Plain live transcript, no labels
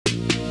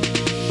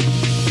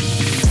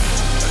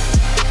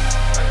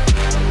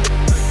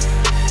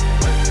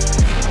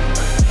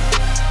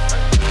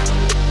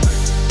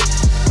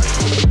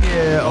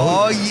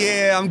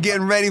today. I'm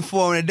getting ready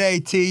for him today,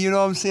 T. You know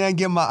what I'm saying? I'm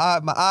getting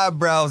my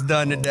eyebrows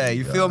done today.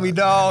 You feel me,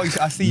 dog?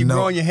 I see you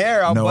growing your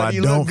hair out, buddy.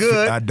 You look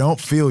good. I don't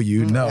feel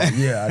you. No,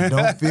 I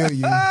don't feel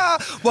you.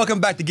 Welcome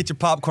back to Get Your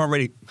Popcorn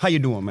Ready. How you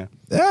doing, man?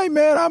 Hey,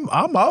 man,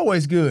 I'm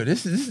always good.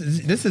 This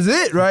is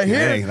it right here.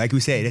 Hey, like we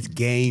say, it's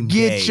game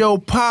Get day. your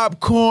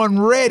popcorn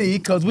ready,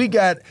 because we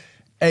got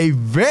a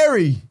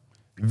very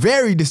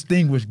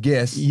distinguished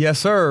guest. Yes,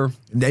 sir.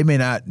 They may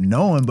not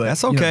know him, but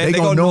that's okay. They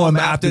gonna know him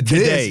after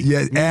today.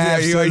 Yes,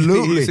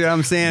 absolutely. You see what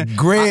I'm saying?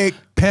 Greg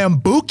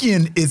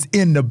Pambukyan is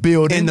in the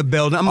building.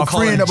 I'm a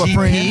friend of a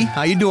friend.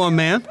 How you doing,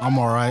 man? I'm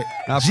all right.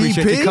 I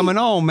appreciate you coming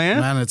on, man.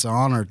 Man, it's an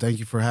honor. Thank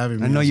you for having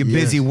me. I know you're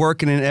busy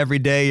working and every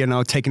day,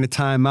 taking the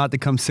time out to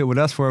come sit with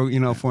us for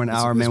an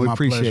hour, man. We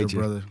appreciate pleasure, you.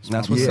 brother.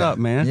 That's what's up,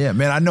 man. Yeah,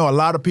 man. I know a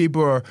lot of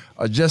people are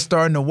just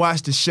starting to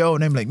watch the show,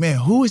 and they're like, man,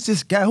 who is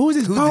this guy? Who is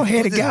this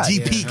bald-headed guy?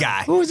 GP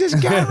guy. Who is this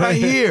guy right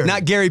here?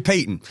 Not Gary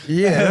Payton.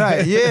 Yeah,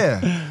 right,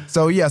 yeah.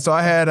 So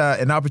I had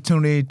an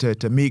opportunity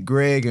to meet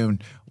Greg,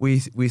 and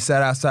we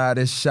sat outside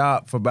his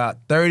shop for about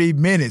 30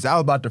 minutes. I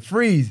was about to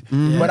freeze,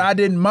 but I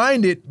didn't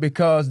mind it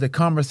because the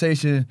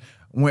conversation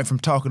went from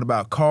talking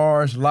about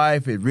cars,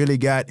 life. It really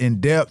got in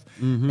depth,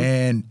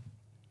 and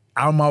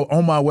on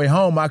my way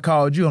home, I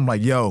called you. I'm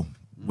like, yo,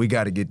 we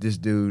got to get this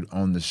dude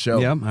on the show.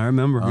 Yeah, I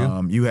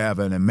remember. You have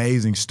an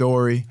amazing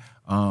story.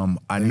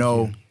 I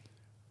know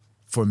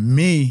for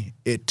me,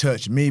 it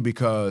touched me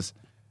because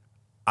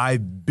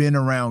I've been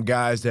around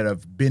guys that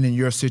have been in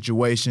your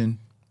situation.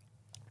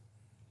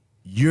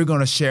 You're going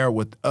to share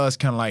with us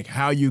kind of like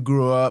how you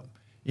grew up,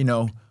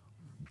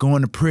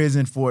 going to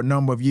prison for a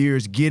number of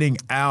years, getting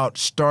out,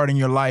 starting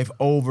your life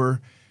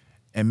over.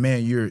 And,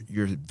 man, you're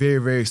very,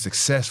 very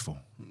successful.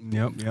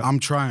 Yep. I'm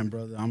trying,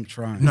 brother. I'm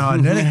trying. No,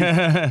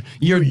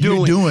 you're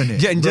doing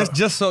it. Yeah, and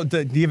just so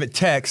to give it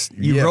text,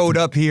 you rode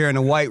up here in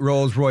a white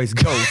Rolls Royce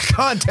Ghost.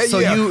 Context, so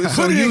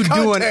you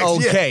doing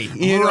okay. Yeah.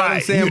 You know what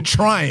I'm saying? You're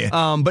trying.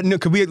 But no,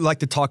 because we like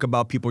to talk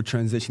about people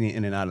transitioning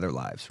in and out of their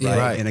lives, right?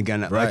 Right. And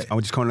again, I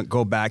just want to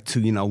go back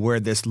to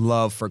where this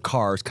love for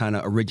cars kind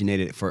of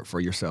originated for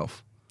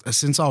yourself.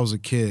 Since I was a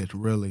kid,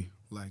 really,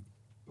 like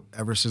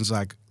ever since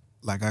I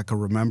could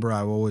remember,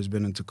 I've always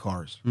been into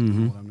cars. You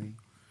know what I mean?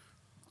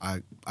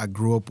 I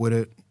grew up with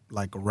it,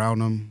 like around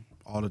them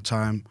all the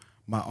time.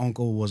 My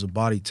uncle was a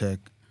body tech,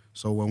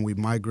 so when we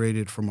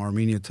migrated from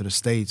Armenia to the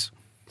States.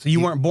 So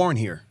you weren't born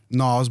here?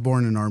 No, I was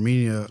born in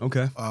Armenia.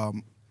 Okay.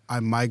 When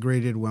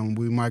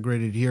we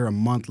migrated here, a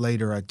month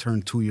later, I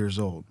turned 2 years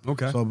old.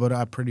 Okay. But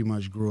I pretty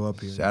much grew up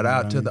here. Shout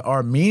out to the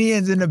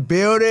Armenians in the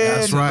building.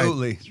 That's right.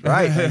 Absolutely.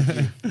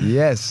 Right.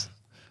 Yes.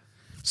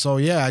 So,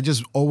 yeah, I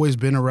just always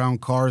been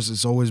around cars.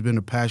 It's always been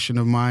a passion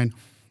of mine.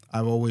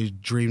 I've always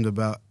dreamed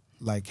about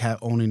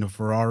owning a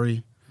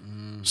Ferrari,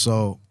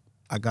 so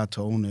I got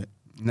to own it.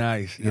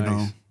 Nice, you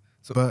know.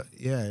 So, but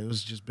yeah, it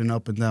was just been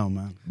up and down,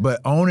 man.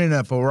 But owning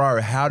a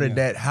Ferrari, how did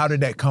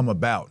that come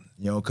about?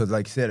 Because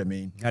like you said, I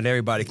mean, not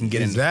everybody can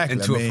get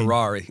into a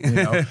Ferrari.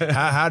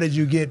 How did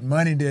you get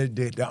money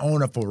to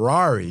own a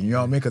Ferrari? You know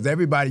what I mean? Because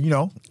everybody,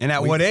 And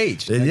at what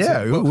age?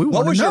 Yeah,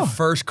 what was your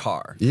first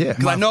car? Yeah,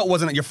 because I know it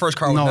wasn't your first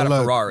car. Was not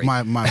a Ferrari.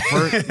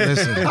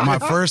 My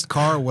first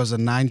car was a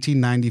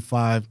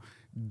 1995.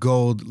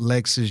 Gold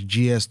Lexus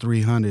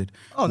GS300.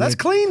 Oh, that's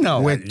clean though.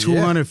 With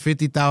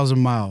 250,000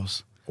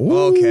 miles.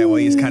 Okay, well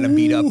he's kind of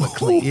beat up, but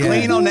clean. Yeah.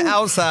 Clean on the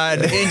outside.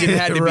 The engine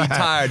had to be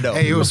tired though.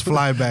 Hey, it was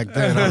fly back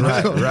then.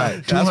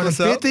 Right.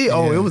 250.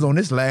 Oh, it was on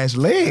this last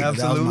leg.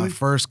 Absolutely. That was my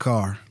first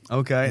car.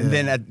 Okay, yeah. And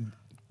then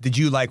did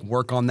you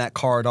work on that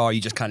car at all? You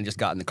just kind of just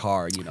got in the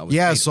car,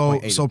 Yeah.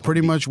 So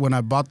pretty much when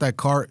I bought that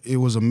car, it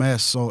was a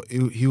mess. So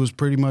he was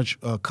pretty much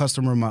a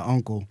customer of my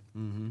uncle.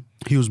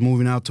 He was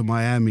moving out to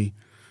Miami.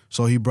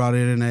 So he brought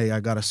it in, hey,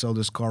 I got to sell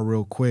this car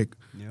real quick.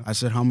 Yep. I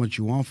said, how much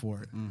you want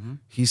for it?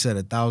 He said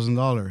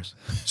 $1,000.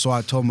 So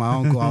I told my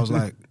uncle, I was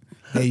like,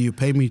 hey, you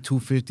pay me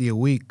 $250 a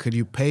week. Could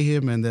you pay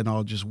him and then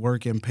I'll just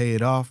work and pay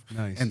it off?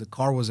 Nice. And the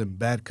car was in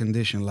bad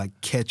condition, like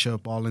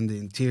ketchup all in the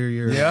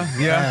interior. Yeah.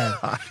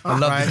 I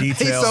love the details.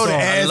 He sold it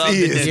as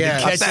is.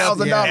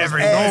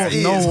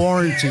 $1,000. No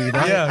warranty.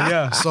 Right?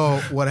 Yeah.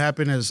 So what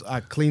happened is I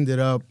cleaned it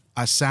up.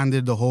 I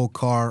sanded the whole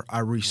car. I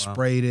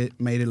resprayed it,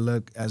 made it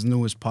look as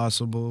new as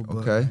possible.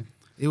 But okay.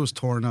 It was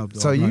torn up. Though.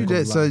 So you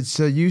did.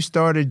 So you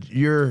started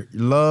your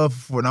love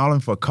for not only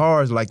for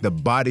cars, like the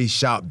body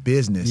shop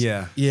business.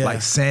 Yeah.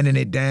 Like sanding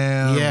it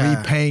down,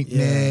 repainting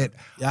it.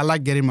 Yeah, I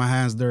like getting my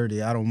hands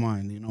dirty. I don't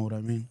mind. You know what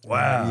I mean?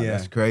 Wow. Yeah.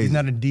 That's crazy. He's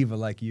not a diva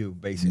like you,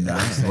 basically.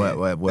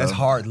 Well, that's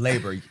hard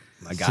labor.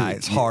 My guy,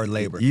 it's hard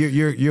labor.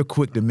 You're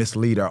quick to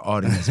mislead our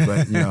audience,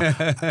 but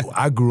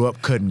I grew up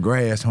cutting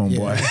grass,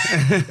 homeboy,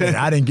 and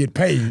I didn't get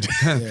paid.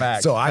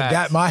 Facts, so I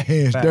got my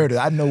hands dirty.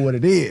 I know what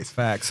it is.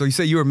 Facts. So you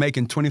said you were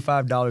making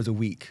 $25 a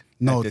week.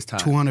 No, at this time.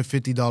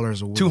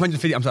 $250 a week.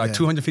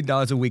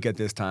 $250 a week at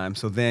this time.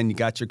 So then you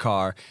got your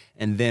car,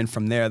 and then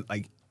from there,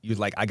 you're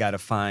like, I got to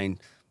find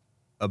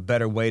a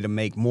better way to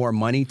make more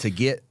money to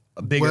get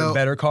bigger,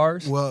 better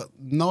cars. Well,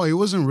 no, it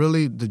wasn't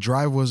really. The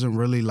drive wasn't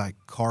really like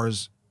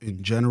cars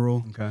in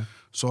general. Okay.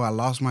 So I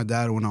lost my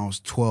dad when I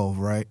was 12,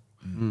 right?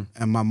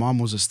 and my mom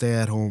was a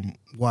stay-at-home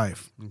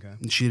wife. Okay.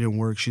 And she didn't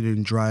work, she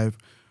didn't drive.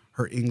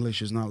 Her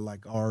English is not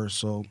like ours,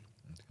 so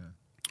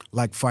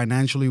like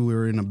financially we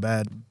were in a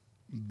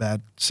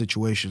bad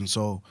situation.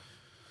 So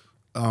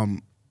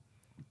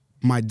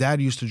my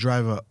dad used to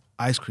drive a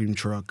ice cream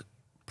truck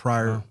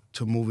prior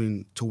to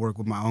moving to work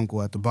with my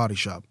uncle at the body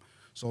shop.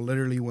 So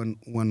literally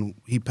when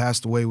he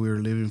passed away, we were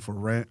living for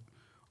rent.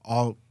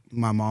 All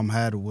my mom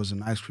had was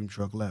an ice cream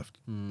truck left.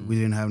 We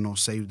didn't have no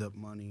saved up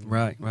money.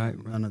 Right.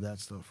 None of that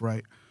stuff,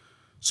 right?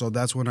 So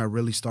that's when I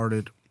really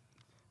started,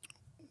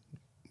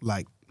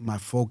 like, my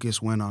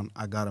focus went on,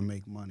 I gotta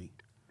make money.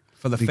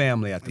 For the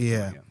family at the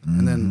yeah. point. Yeah.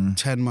 And then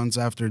 10 months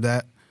after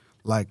that,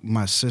 like,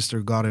 my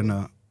sister got in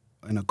a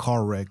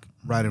car wreck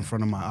right in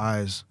front of my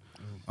eyes.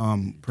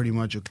 Pretty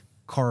much a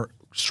car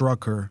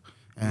struck her,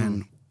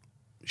 and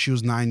she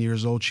was 9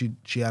 years old.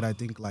 She had, I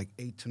think, like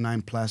 8 to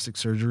 9 plastic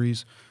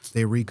surgeries.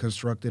 They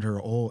reconstructed her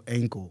whole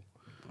ankle.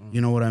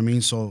 You know what I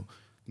mean? So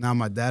now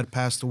my dad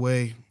passed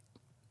away.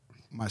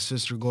 My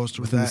sister goes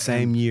through Within that. the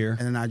same year.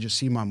 And then I just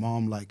see my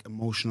mom, like,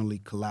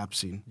 emotionally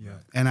collapsing. Yeah.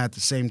 And at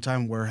the same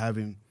time, we're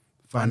having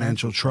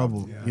financial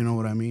trouble. Yeah. You know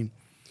what I mean?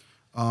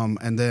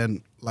 And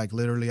then, like,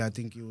 literally, I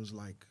think it was,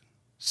 like,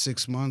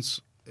 6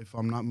 months, if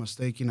I'm not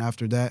mistaken.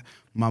 After that,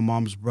 my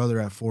mom's brother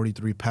at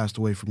 43 passed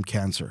away from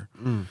cancer.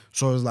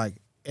 So it was like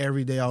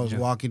every day I was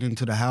walking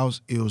into the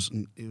house, it was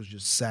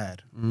just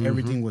sad.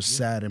 Everything was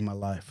sad in my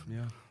life.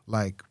 Yeah.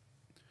 Like,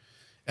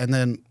 and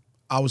then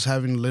I was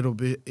having a little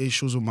bit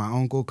issues with my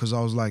uncle because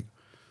I was like,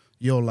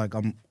 yo, like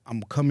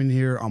I'm coming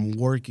here, I'm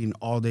working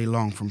all day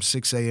long from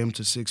 6 a.m.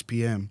 to 6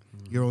 p.m.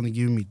 You're only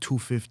giving me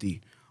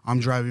 $250. I'm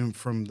driving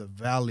from the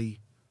Valley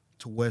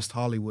to West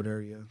Hollywood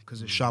area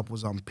because the shop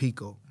was on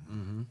Pico.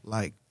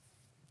 Like,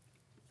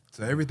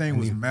 so everything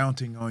was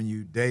mounting on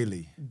you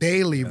daily,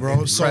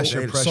 bro. So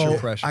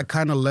Pressure. I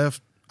kind of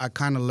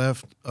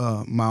left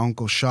my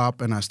uncle's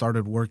shop and I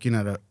started working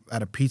at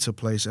a pizza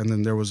place, and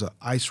then there was an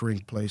ice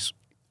rink place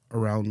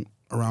around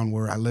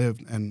where I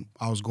lived, and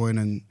I was going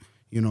and,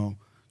 you know,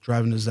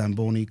 driving the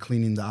Zamboni,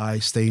 cleaning the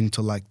ice, staying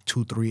till like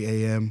 2-3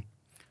 a.m.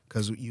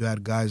 because you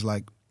had guys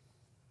like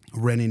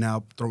renting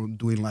out,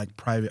 doing like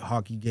private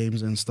hockey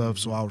games and stuff.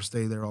 So I would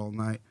stay there all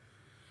night.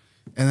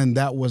 And then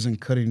that wasn't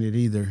cutting it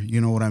either,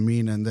 you know what I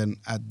mean? And then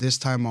at this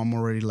time, I'm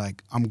already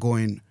like, I'm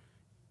going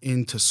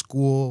into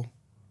school,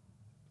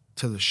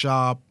 to the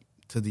shop,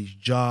 to these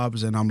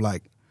jobs, and I'm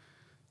like,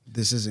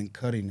 this isn't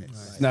cutting it.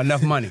 Right. Not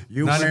enough money.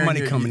 Not enough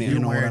money coming in. You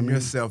know what I mean?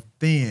 Yourself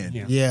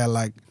thin. Yeah,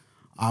 like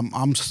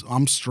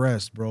I'm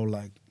stressed, bro.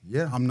 Like,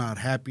 I'm not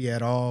happy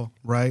at all,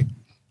 right?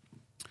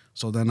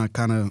 So then I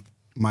kind of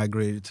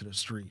migrated to the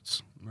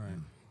streets.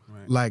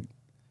 Right. Like,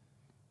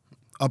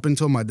 up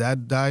until my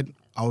dad died,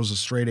 I was a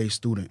straight A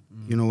student.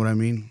 You know what I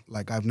mean?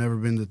 Like, I've never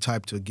been the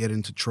type to get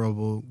into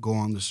trouble, go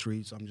on the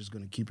streets. I'm just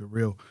going to keep it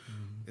real.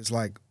 It's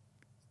like,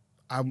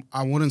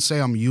 I wouldn't say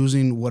I'm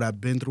using what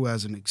I've been through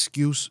as an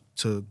excuse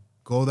to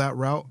go that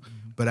route,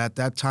 but at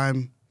that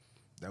time,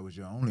 that was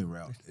your only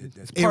route.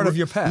 It's part of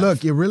your path.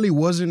 Look, it really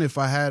wasn't. If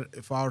I had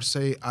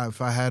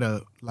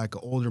a like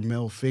an older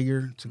male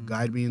figure to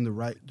guide me in the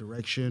right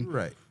direction,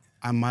 right,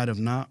 I might have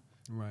not,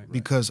 right,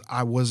 because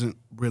I wasn't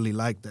really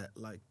like that.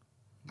 Like,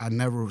 I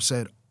never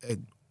said, hey,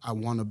 I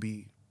want to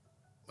be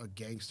a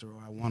gangster,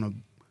 or I want to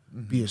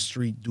be a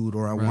street dude,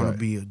 or I want to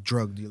be a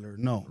drug dealer.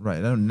 No.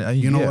 Right.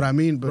 You know what I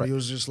mean? But it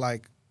was just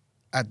like,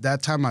 at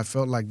that time, I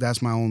felt like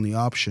that's my only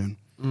option.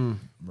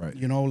 Right.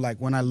 You know, like,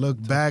 when I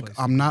look back,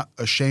 I'm not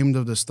ashamed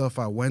of the stuff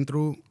I went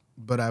through,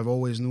 but I've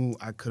always knew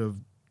I could have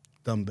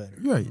done better.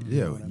 Right. Yeah.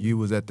 You know, you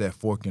was at that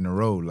fork in the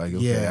road. Like,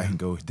 okay, I can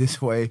go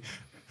this way.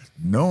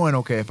 Knowing,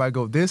 okay, if I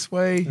go this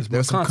way,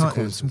 there's some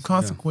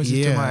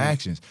consequences to my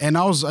actions. And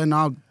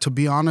to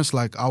be honest,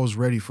 like, I was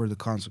ready for the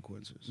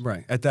consequences.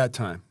 Right, at that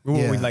time. Were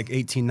we like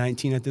 18,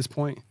 19 at this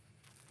point?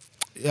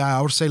 Yeah,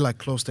 I would say like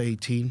close to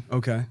 18.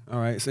 Okay, all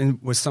right. So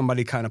was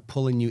somebody kind of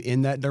pulling you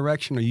in that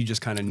direction, or you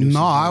just kind of knew?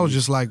 No, I was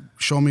just like,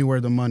 show me where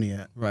the money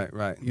at.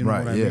 Right. You know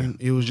what I mean?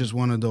 It was just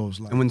one of those.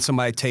 Like, and when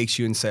somebody takes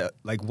you and say,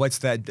 like, what's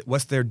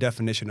their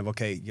definition of,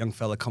 okay, young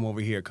fella, come over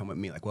here, come with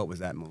me? Like, what was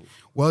that move?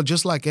 Well,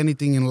 just like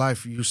anything in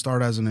life, you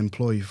start as an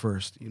employee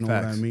first. You know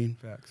what I mean?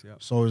 Facts, yeah.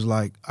 So it's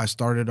like, I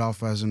started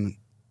off as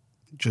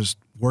just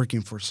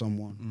working for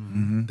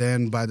someone.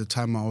 Then by the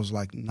time I was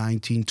like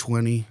 19,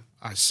 20,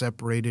 I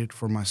separated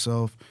for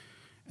myself,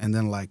 and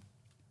then like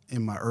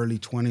in my early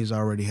 20s, I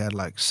already had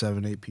like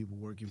 7, 8 people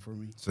working for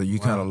me. So you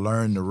kind of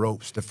learned the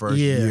ropes the first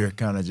year,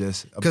 kind of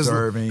just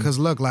observing. Because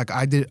look, like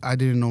I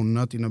didn't know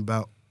nothing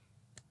about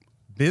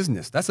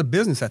business. That's a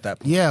business at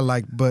that point. Yeah,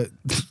 like, but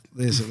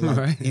it's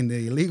like in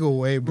the illegal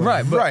way,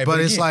 but but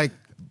it's like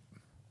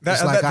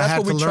that's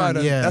what we try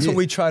to. That's what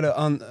we try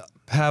to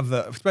have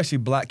especially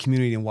black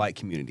community and white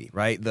community,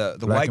 right? The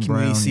white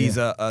community sees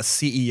a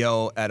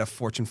CEO at a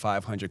Fortune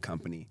 500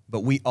 company,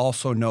 but we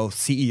also know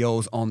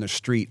CEOs on the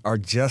street are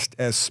just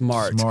as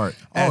smart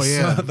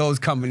as those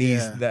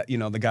companies that, you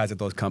know, the guys at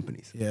those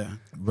companies. Yeah.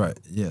 Right.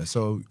 Yeah.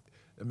 So,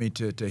 I mean,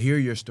 to hear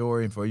your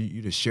story and for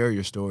you to share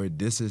your story,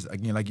 this is,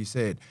 again, like you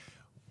said,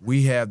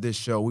 we have this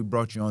show, we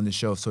brought you on this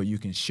show so you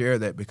can share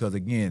that, because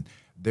again,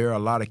 there are a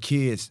lot of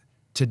kids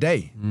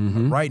today,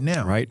 right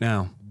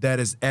now, that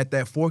is at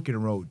that fork in the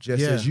road,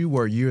 just as you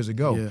were years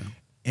ago. Yeah.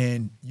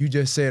 And you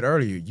just said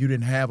earlier, you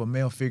didn't have a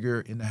male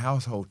figure in the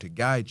household to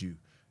guide you,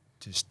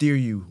 to steer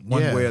you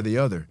one way or the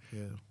other.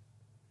 Yeah.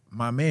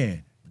 My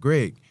man,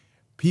 Greg,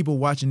 people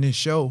watching this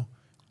show,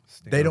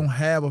 they don't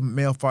have a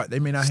male father. They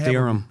may not have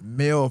a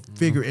male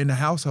figure in the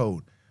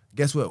household.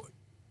 Guess what?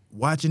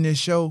 Watching this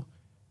show,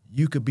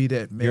 you could be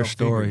that male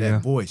figure,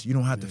 that voice. You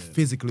don't have to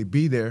physically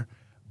be there,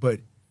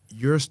 but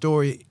your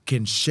story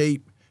can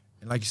shape,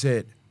 and like you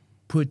said,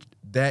 put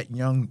that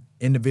young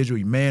individual,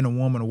 man or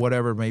woman or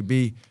whatever it may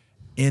be,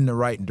 in the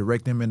right and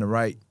direct them in the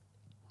right,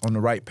 on the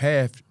right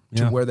path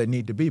to where they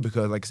need to be.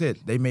 Because like I said,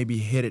 they may be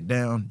headed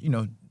down, you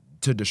know,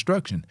 to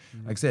destruction.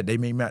 Like I said, they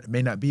may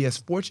not be as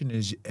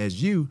fortunate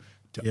as you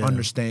to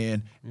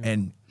understand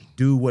and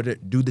do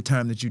the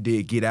time that you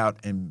did, get out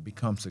and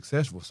become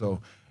successful.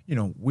 So, you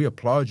know, we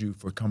applaud you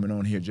for coming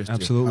on here just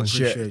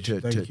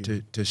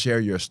to share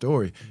your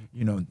story.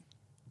 You know,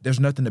 there's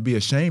nothing to be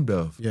ashamed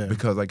of,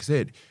 because like I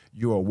said,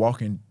 you're a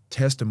walking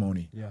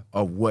testimony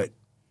of what,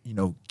 you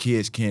know,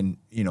 kids can,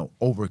 you know,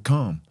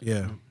 overcome.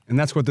 Yeah. And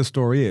that's what the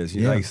story is.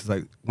 You know, it's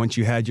like once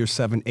you had your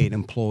 7, 8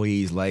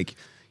 employees, like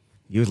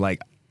you was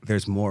like,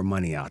 there's more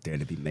money out there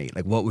to be made.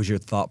 Like, what was your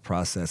thought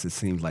process? It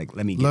seemed like,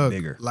 let me get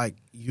bigger. Like,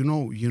 you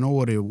know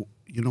what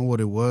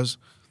it was?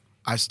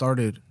 I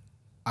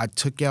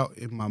took out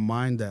in my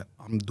mind that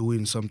I'm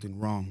doing something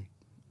wrong.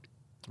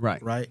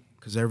 Right. Right?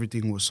 Because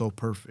everything was so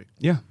perfect.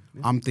 Yeah.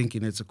 I'm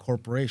thinking it's a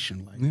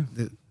corporation.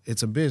 Like,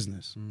 it's a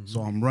business.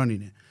 So I'm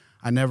running it.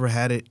 I never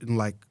had it in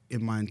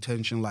my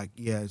intention, like,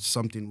 it's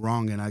something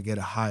wrong and I get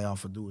a high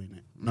off of doing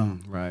it. No.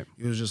 Right.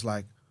 It was just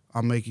like,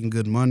 I'm making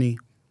good money.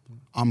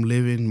 I'm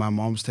living. My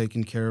mom's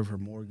taking care of her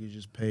mortgage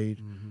is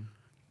paid.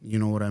 You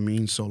know what I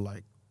mean? So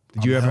like,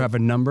 did you ever have a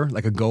number,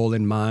 like a goal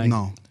in mind?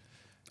 No.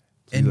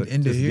 And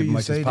to hear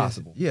you say this,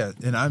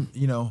 and I'm,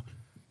 you know,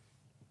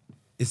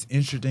 it's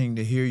interesting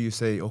to hear you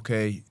say,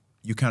 okay,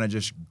 you kind of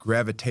just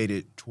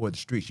gravitated toward the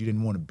streets. You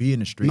didn't want to be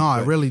in the streets. No,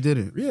 I really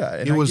didn't. Yeah,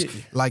 it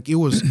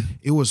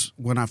was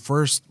when I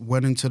first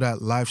went into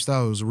that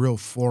lifestyle, it was real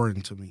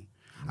foreign to me.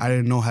 I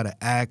didn't know how to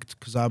act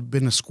because I've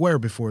been a square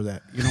before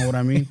that. You know what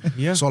I mean?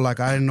 Yeah. So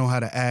like, I didn't know how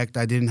to act.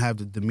 I didn't have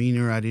the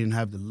demeanor. I didn't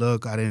have the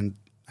look. I didn't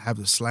have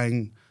the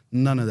slang.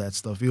 None of that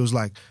stuff. It was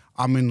like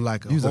I'm in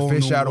like a whole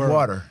fish out of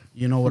water.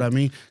 You know what I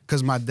mean?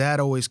 Because my dad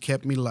always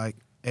kept me like,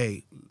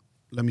 hey,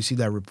 let me see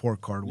that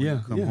report card when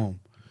you come home.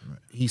 Right.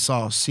 He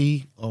saw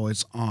C, oh,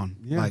 it's on.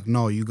 Yeah. Like,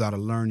 no, you got to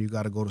learn. You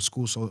got to go to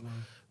school. So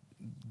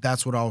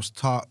that's what I was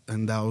taught,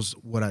 and that was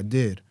what I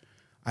did.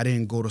 I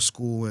didn't go to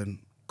school and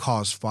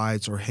cause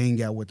fights or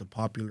hang out with the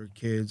popular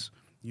kids.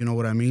 You know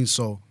what I mean?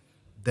 So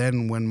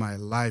then when my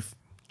life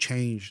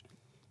changed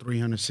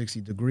 360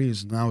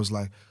 degrees, and I was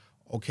like,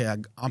 okay,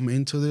 I'm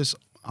into this.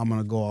 I'm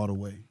going to go all the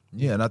way.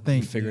 Yeah, and I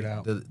think figured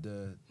out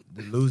the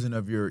losing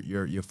of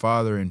your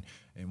father and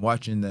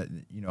watching that,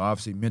 you know,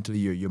 obviously mentally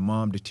your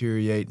mom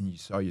deteriorate, and you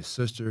saw your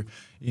sister,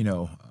 you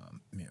know,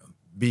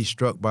 be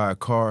struck by a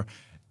car,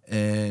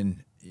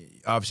 and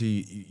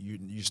obviously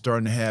you're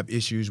starting to have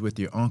issues with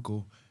your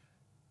uncle.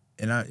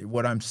 And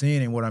what I'm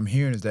seeing and what I'm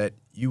hearing is that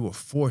you were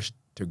forced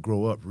to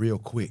grow up real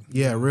quick.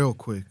 Yeah, real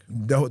quick.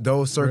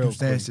 Those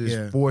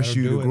circumstances force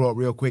you to grow up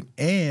real quick,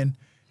 and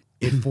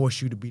it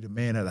forced you to be the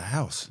man of the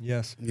house.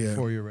 Yes,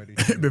 before you're ready.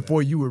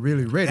 Before you were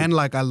really ready. And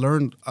like I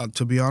learned,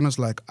 to be honest,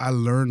 like I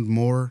learned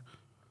more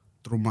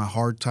through my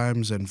hard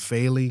times and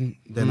failing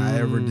than I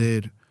ever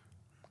did.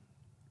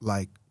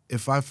 Like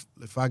if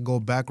I go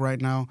back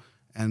right now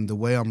and the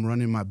way I'm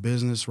running my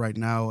business right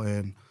now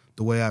and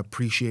the way I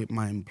appreciate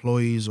my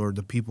employees or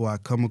the people I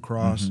come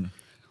across,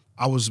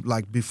 I was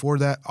like, before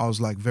that, I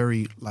was like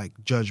very like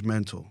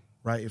judgmental,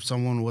 right? If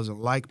someone wasn't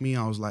like me,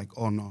 I was like,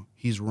 oh no,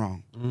 he's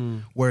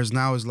wrong. Whereas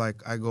now it's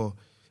like, I go,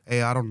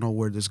 hey, I don't know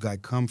where this guy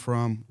come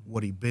from,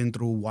 what he been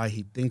through, why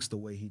he thinks the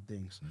way he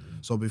thinks.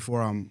 So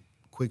before I'm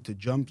quick to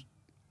jump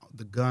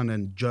the gun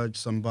and judge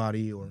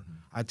somebody, or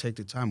I take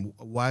the time,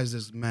 why is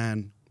this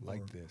man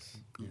like this?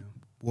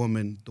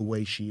 Woman the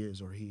way she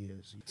is or he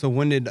is. So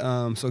when did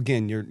so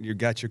again you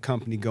got your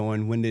company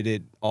going, when did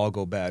it all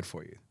go bad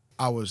for you?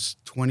 I was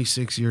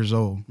 26 years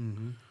old,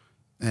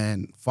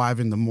 and 5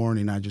 in the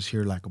morning I just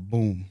hear like a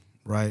boom,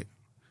 right?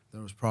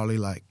 There was probably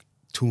like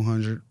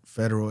 200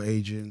 federal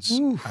agents.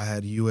 Oof. I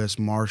had U.S.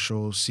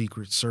 Marshals,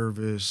 Secret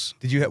Service.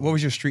 Did you? What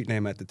was your street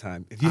name at the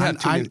time? If you had,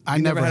 I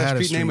never had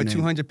a street name with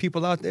 200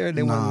 people out there.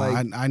 They weren't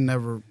like I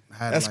never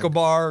had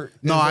Escobar.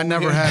 Like, no, I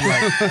never had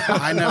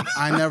like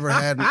I never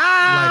had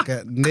like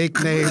a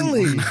nickname.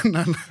 Really?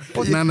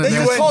 None of they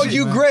that. called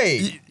you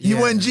Greg. You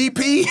went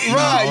GP,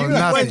 right?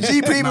 No, you went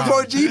GP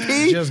before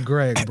GP. Just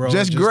Greg, bro.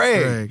 Just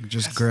Greg.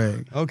 Just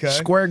Greg. Okay.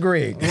 Square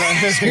Greg.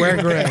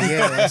 Square Greg.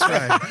 Yeah, that's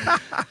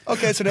right.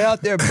 Okay, so they're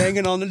out there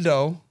banging on the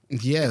door.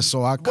 Yeah,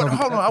 so I come. But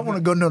hold on, I want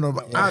to go. No.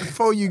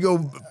 Before you go,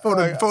 before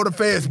the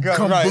feds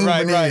come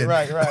booming in,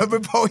 right.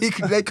 Before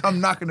they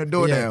come knocking the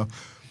door down.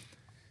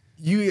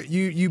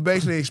 You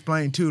basically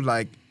explained too,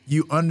 like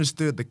you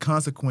understood the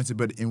consequences,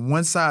 but in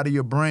one side of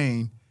your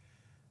brain,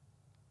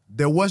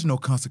 there was no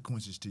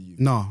consequences to you.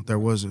 No, there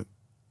wasn't.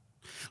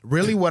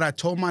 Really, what I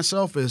told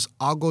myself is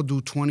I'll go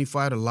do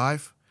 25 to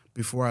life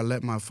before I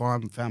let my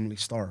family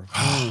starve.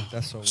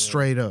 That's so real.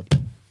 Straight up.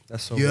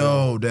 That's so Yo,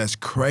 real. that's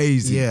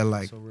crazy. Yeah,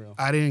 like, so real.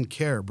 I didn't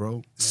care,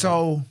 bro.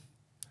 So,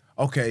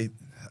 okay,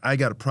 I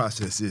got to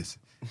process this.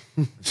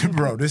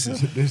 Bro, this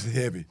is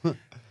heavy.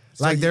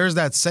 Like, there's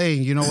that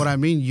saying, you know what I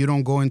mean? You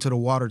don't go into the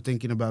water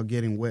thinking about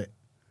getting wet.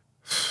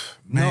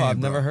 Man, no, I've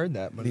bro. never heard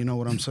that. But You know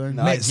what I'm saying?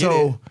 No, I get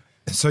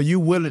so you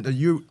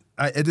willing?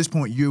 At this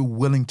point, you're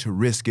willing to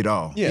risk it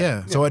all.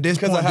 Yeah. So at this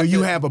point, do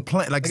you have a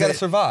plan? Like, I gotta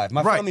survive.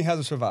 My right. family has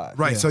to survive.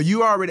 Right. Yeah. So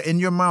you already in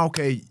your mind,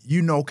 okay,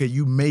 you know, okay,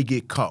 you may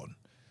get caught.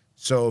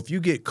 So if you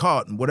get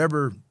caught, and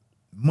whatever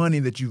money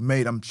that you've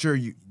made, I'm sure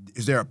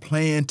is there a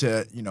plan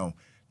to, you know,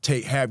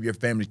 have your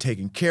family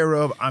taken care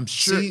of? I'm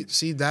sure.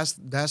 See, that's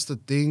the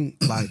thing.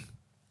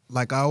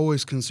 Like I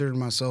always considered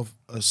myself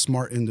a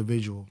smart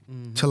individual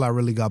till I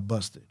really got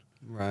busted.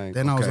 Right.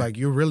 Then I was like,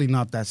 you're really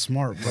not that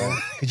smart, bro.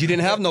 Because you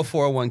didn't have no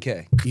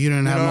 401k. You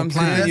didn't have no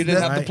plan. You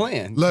didn't have the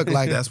plan. Look,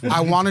 like I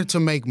wanted to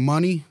make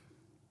money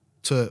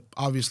to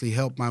obviously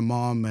help my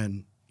mom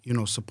and, you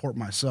know, support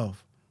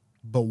myself.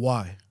 But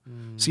why?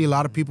 See, a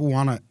lot of people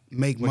want to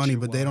make money,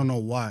 but they don't know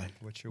why.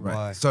 What's your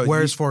why? So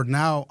Whereas for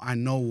now, I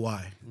know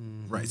why.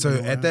 Right. So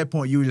at that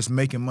point, you were just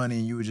making money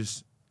and you were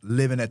just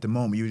living at the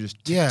moment. You were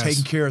just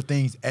taking care of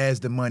things as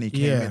the money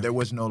came in. There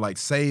was no like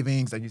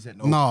savings, like you said,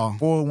 no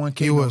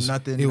 401k,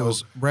 nothing. It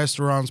was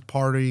restaurants,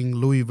 partying,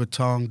 Louis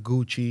Vuitton,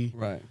 Gucci.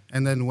 Right.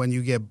 And then when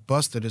you get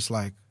busted, it's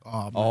like,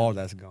 oh, man, all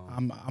that's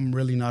gone. I'm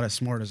really not as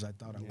smart as I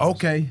thought I was.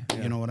 Okay.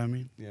 You know what I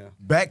mean? Yeah.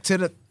 Back to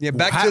the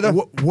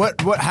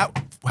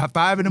how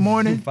 5 in the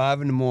morning?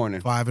 5 in the morning.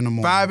 5 in the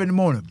morning. 5 in the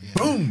morning.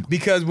 Boom.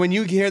 Because when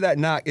you hear that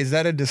knock, is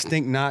that a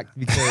distinct knock?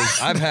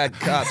 Because I've had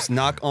cops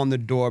knock on the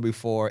door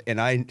before, and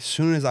as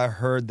soon as I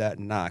heard that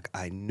knock,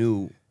 I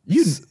knew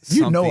you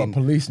something. know a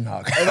police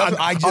knock.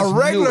 I just a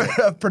regular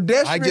knew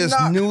pedestrian I just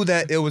knock. knew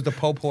that it was the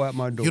popo at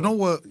my door. You know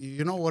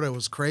what? It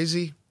was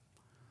crazy.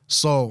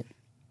 So,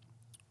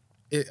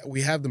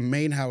 we have the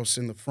main house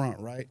in the front,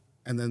 right?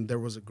 And then there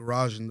was a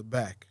garage in the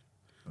back.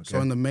 Okay. So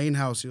in the main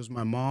house, it was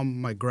my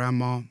mom, my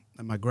grandma,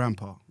 and my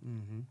grandpa.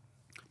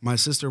 My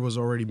sister was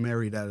already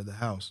married out of the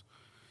house.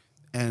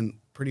 And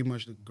pretty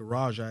much the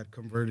garage, I had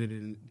converted it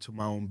into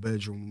my own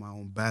bedroom, my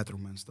own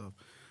bathroom and stuff.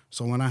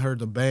 So when I heard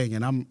the bang,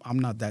 and I'm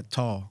not that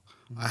tall,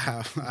 I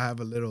have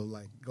a little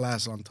like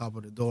glass on top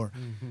of the door.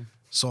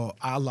 So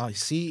all I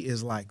see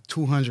is like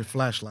 200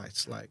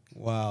 flashlights. Like,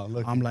 wow,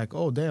 look. I'm like,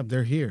 oh damn,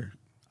 they're here.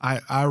 I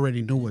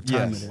already knew what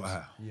time it is.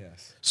 Wow.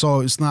 Yes.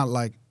 So it's not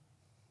like,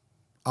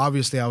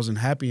 obviously I wasn't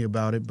happy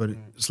about it, but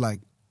it's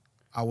like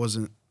I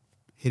wasn't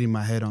hitting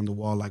my head on the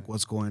wall like,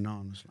 what's going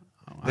on? It's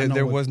like,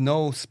 there was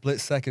no split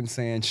second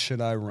saying,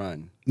 should I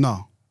run?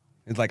 No.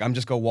 It's like, I'm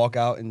just going to walk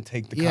out and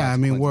take the I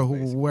mean,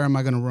 consequences, where am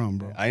I going to run,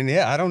 bro? I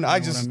don't know. I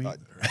just... what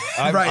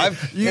I mean?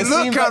 Right. You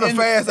look kind of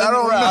fast. I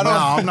don't know.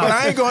 I'm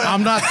not,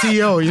 I'm not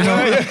T.O., you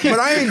know? But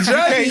I ain't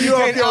judging you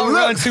off your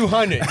outrun look.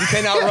 200. You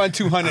can't outrun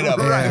 200 of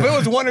them. Right. If it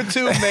was 1 or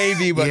 2,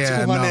 maybe, but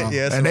 200, no.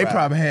 yes. And they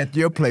probably had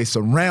your place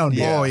surrounded.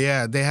 Yeah. Oh,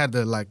 yeah. They had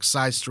the, like,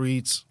 side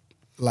streets,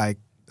 like...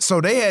 So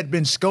they had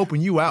been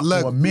scoping you out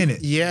for a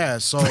minute. Yeah,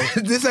 so...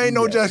 This ain't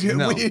no judgment.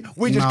 No.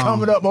 We just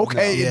coming up.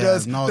 Okay,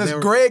 does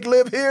Greg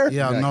live here?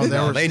 Yeah, no,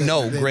 they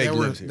know Greg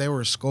lives here. They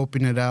were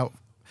scoping it out.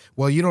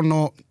 Well, you don't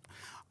know...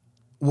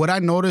 What I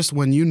noticed,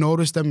 when you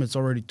notice them, it's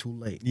already too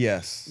late.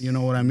 Yes. You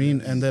know what I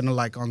mean? And then,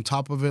 like, on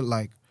top of it,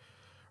 like,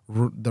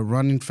 the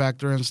running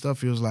factor and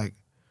stuff, it was like,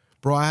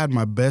 bro, I had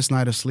my best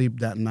night of sleep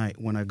that night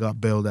when I got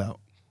bailed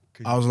out.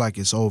 I was like,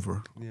 it's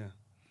over. Yeah.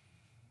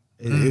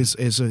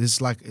 It's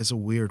like, it's a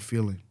weird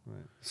feeling.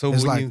 Right. So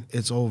it's like,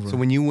 it's over. So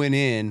when you went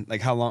in,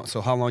 like, how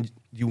long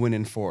you went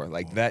in for?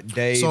 Like, that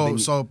day?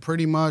 So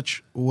pretty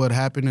much what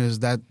happened is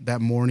that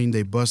morning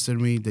they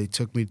busted me. They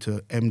took me to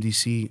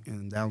MDC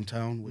in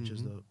downtown, which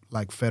is the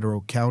like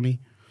federal county.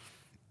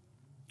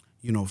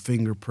 You know,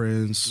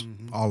 fingerprints,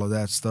 all of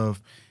that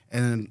stuff.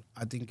 And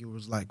I think it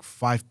was like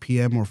 5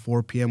 p.m. or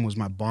 4 p.m. was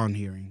my bond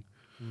hearing.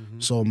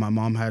 So my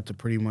mom had to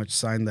pretty much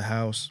sign the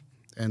house.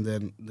 And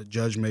then the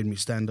judge made me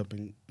stand up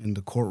in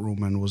the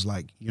courtroom and was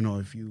like, you know,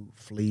 if you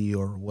flee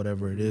or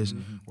whatever it is,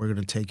 we're going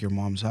to take your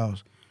mom's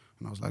house.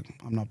 And I was like,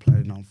 I'm not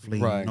planning on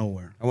fleeing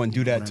nowhere. I wouldn't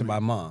do that to my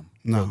mom.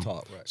 No. Real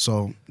talk, right.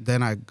 So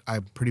then I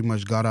pretty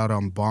much got out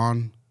on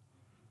bond.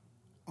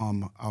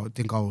 I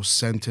think I was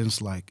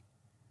sentenced like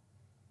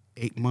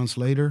 8 months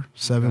later,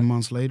 7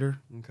 months later.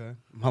 Okay.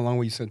 How long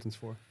were you sentenced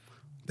for?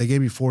 They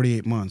gave me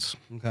 48 months.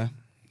 Okay.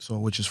 So,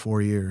 which is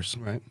 4 years.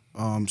 Right.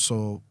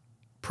 So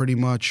pretty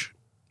much,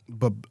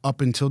 but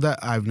up until that,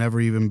 I've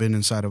never even been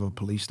inside of a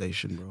police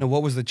station, bro. Now,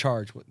 what was the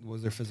charge? What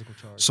was their physical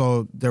charge?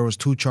 So there was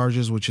 2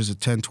 charges, which is a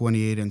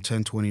 1028 and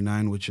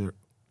 1029, which are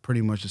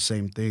pretty much the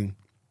same thing,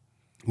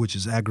 which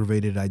is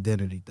aggravated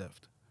identity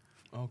theft.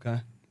 Okay.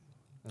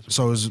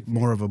 So it's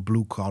more of a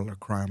blue-collar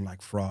crime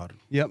like fraud.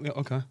 Yep,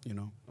 okay. You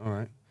know? All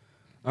right.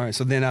 All right.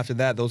 So then after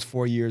that, those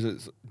 4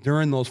 years,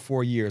 during those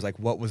 4 years, like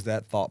what was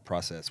that thought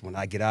process? When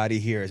I get out of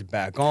here, it's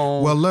back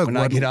on. Well, look, when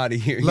I get out of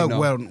here, look, you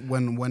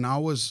know? when I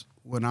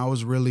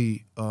was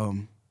really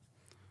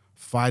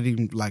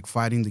fighting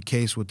the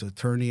case with the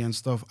attorney and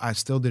stuff, I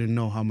still didn't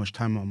know how much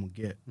time I'm gonna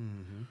get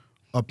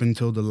up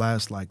until the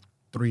last like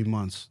 3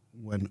 months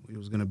when it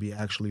was gonna be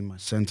actually my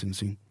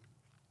sentencing.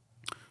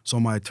 So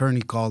my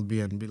attorney called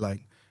me and be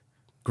like,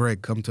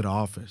 Greg, come to the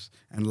office.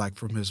 And like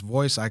from his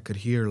voice, I could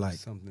hear like,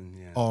 something,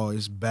 yeah. Oh,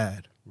 it's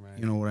bad. Right.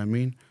 You know what I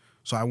mean?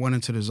 So I went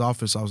into his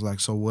office. I was like,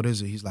 so what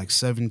is it? He's like,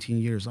 17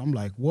 years. I'm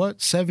like,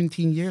 what?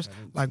 17 years?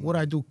 17. Like, what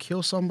I do?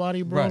 Kill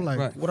somebody, bro? Right, like,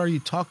 right. What are you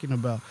talking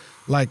about?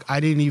 Like, I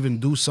didn't even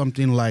do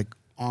something like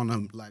on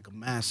a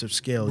massive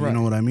scale. Right. You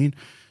know what I mean?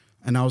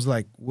 And I was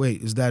like,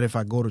 wait, is that if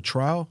I go to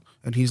trial?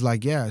 And he's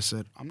like, yeah. I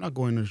said, I'm not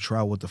going to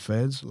trial with the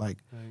feds. Like,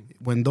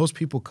 when those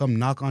people come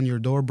knock on your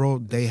door, bro,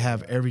 they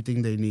have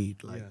everything they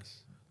need. Like,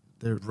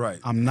 Right.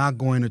 I'm not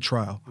going to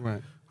trial.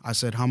 Right. I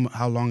said,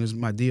 how long is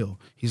my deal?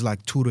 He's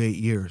like 2 to 8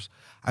 years.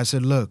 I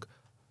said, look,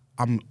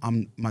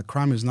 my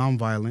crime is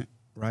nonviolent,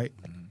 right?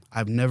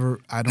 I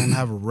don't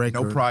have a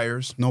record.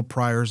 No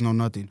priors, no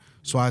nothing.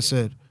 So I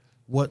said,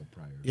 what?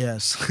 No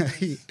yes.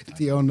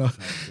 Theo, no.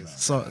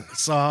 So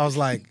I was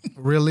like,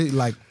 really?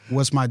 Like,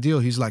 what's my deal?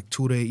 He's like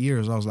 2 to 8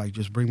 years. I was like,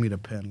 just bring me the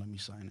pen, let me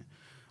sign it.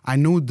 I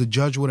knew the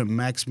judge wouldn't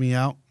max me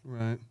out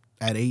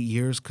at 8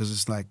 years because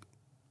it's like,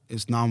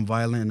 it's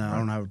nonviolent and I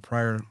don't have a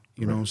prior,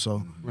 you know,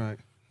 so. Right.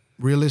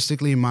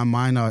 Realistically, in my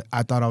mind,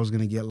 I thought I was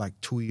going to get like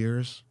 2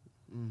 years.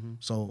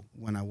 So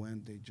when I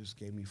went, they just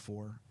gave me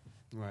 4.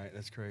 Right,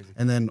 that's crazy.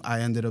 And then I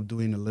ended up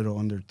doing a little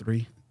under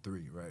 3.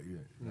 3, right, yeah.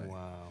 Right.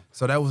 Wow.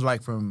 So that was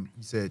like from,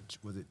 you said,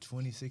 was it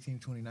 2016,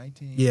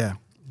 2019? Yeah.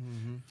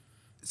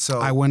 So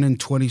I went in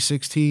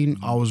 2016.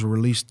 I was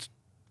released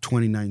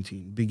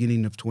 2019,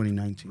 beginning of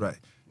 2019. Right.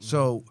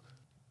 So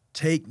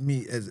take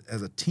me,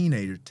 as a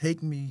teenager,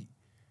 take me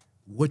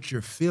what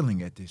you're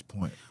feeling at this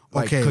point.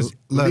 Like, okay. Because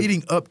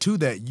leading up to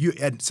that, you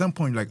at some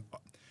point, like,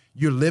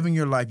 you're living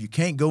your life. You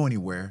can't go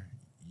anywhere.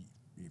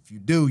 If you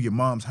do, your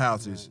mom's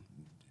house is.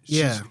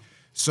 Yeah.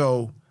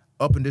 So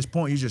up in this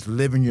point, you're just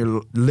living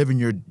your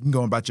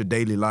going about your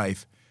daily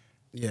life.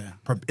 Yeah.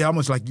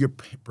 Almost like you're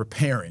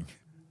preparing.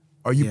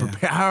 Are you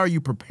how are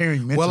you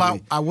preparing mentally? Well,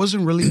 I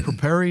wasn't really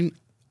preparing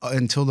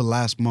until the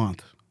last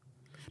month,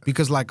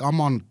 because like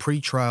I'm on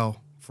pretrial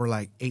for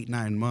like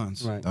 8-9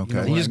 months. Right.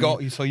 Okay. You just go.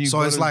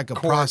 So it's like a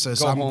court,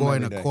 process. I'm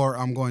going to day. court.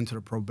 I'm going to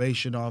the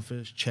probation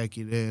office, check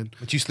it in.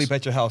 But you sleep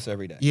at your house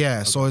every day. Yeah.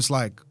 Okay. So it's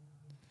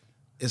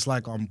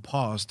like on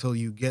pause till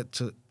you get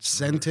to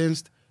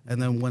sentenced,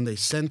 and then when they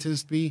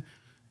sentenced me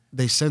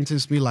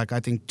like I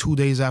think 2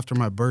 days after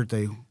my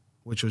birthday,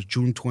 which was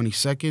June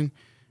 22nd,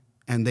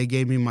 and they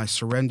gave me my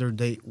surrender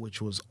date,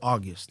 which was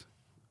August.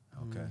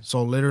 Okay.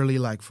 So literally,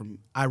 like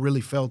I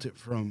really felt it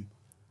from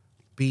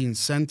being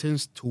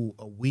sentenced to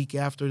a week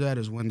after that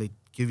is when they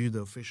give you the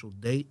official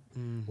date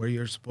where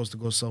you're supposed to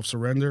go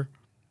self-surrender.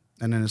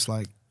 And then it's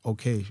like,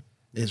 okay,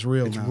 it's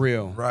real now. It's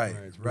real. Right.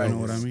 You know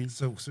what I mean?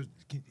 So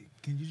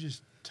can you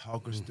just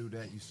talk us through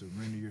that? You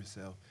surrender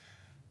yourself.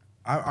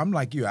 I'm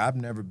like you. I've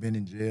never been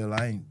in jail.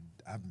 I'm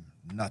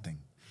nothing.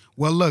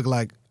 Well, look,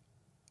 like,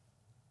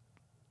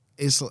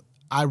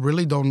 I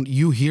really don't,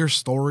 you hear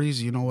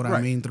stories, you know what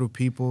I mean, through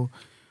people,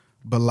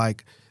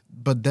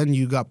 but then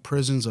you got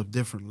prisons of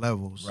different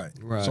levels.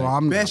 Right. So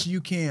I'm best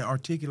you can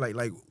articulate,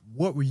 like,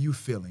 what were you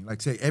feeling?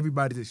 Like, say,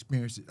 everybody's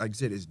experience, like you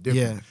said, is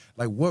different. Yeah.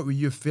 Like, what were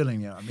you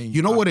feeling? I mean,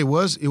 you know what it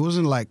was? It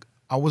wasn't like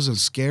I wasn't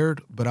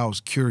scared, but I was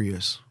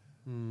curious.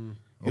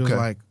 It was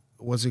like,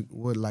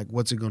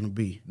 what's it going to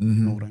be? You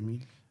know what I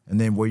mean? And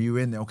then were you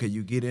in there? Okay,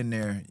 you get in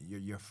there,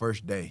 your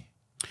first day.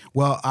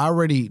 Well, I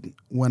already,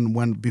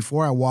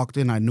 before I walked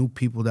in, I knew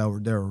people that were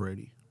there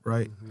already,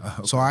 right?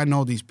 Okay. So I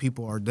know these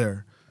people are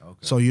there. Okay.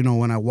 So, you know,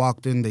 when I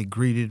walked in, they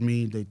greeted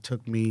me, they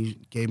took me,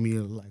 gave me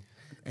a, like,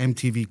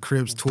 MTV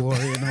Cribs tour,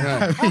 you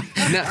know.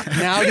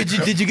 Now,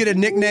 did you get a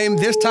nickname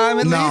this time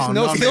at least?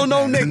 No, still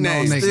no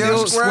nickname.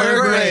 Still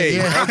Square Grade.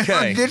 Yeah.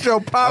 Okay. Get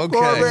your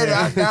popcorn ready.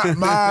 I got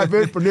my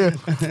bit for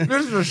this.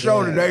 This is a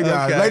show today,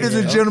 guys. Okay. Ladies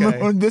and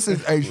gentlemen, this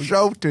is a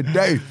show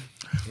today.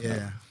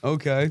 Yeah.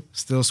 Okay.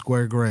 Still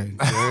Square Grade.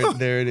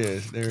 There it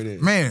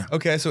is. Man.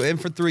 Okay, so in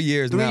for 3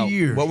 years 3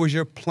 years. What was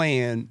your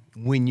plan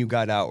when you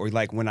got out? Or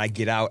like, when I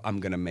get out, I'm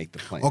going to make the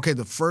plan? Okay,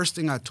 the first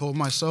thing I told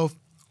myself,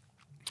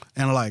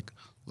 and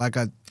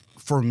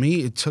for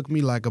me, it took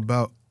me like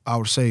about, I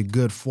would say, a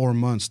good 4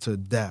 months to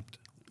adapt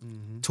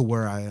to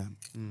where I am.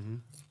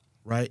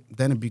 Right?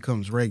 Then it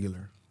becomes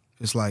regular.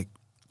 It's like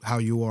how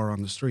you are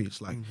on the streets.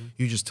 Like,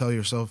 you just tell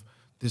yourself,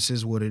 this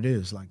is what it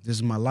is. Like, this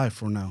is my life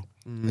for now.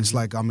 It's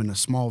like I'm in a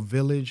small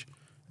village,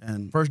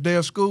 and first day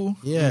of school.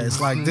 Yeah,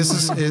 it's like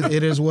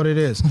it is what it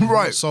is.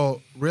 Right.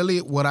 So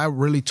really, what I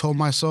really told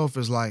myself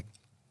is like,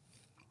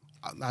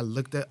 I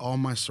looked at all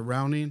my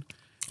surrounding,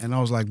 and I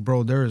was like,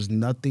 bro, there is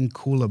nothing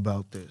cool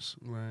about this.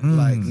 Right.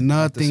 Like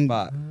nothing.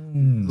 Spot.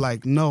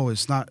 Like no,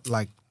 it's not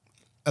like.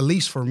 At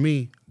least for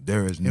me,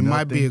 there is. It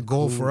might be a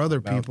goal for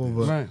other people,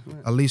 but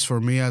at least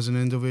for me as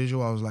an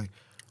individual, I was like,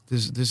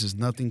 this is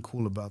nothing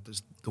cool about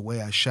this. The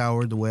way I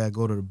shower, the way I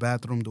go to the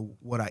bathroom,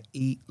 what I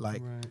eat,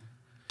 like. Right.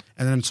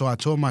 And then so I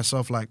told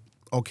myself, like,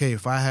 okay,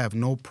 if I have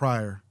no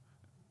prior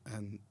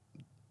and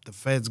the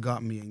feds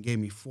got me and gave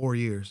me 4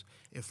 years,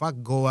 if I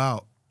go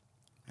out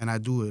and I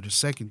do it a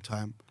second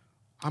time,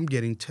 I'm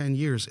getting 10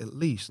 years at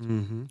least.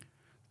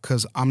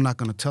 Because I'm not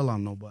going to tell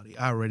on nobody.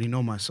 I already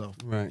know myself.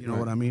 Right, you know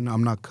what I mean?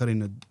 I'm not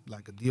cutting a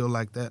deal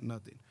like that,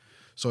 nothing.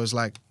 So it's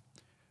like,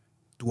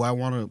 do I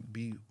want to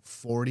be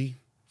 40,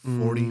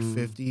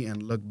 50,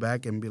 and look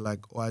back and be like,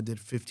 oh, I did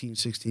 15,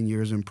 16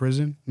 years in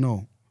prison?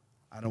 No,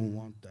 I don't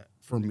want that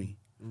for me.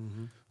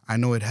 I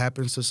know it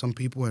happens to some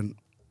people, and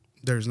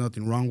there's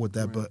nothing wrong with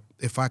that. Right. But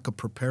if I could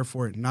prepare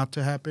for it not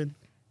to happen,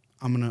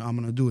 I'm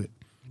gonna do it.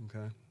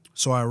 Okay.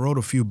 So I wrote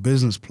a few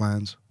business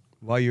plans.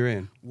 While you're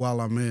in?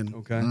 While I'm in.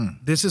 Okay.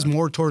 This is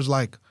more towards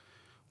like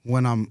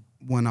when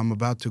I'm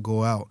about to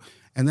go out.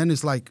 And then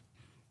it's like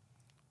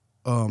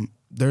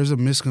there's a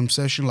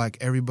misconception like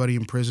everybody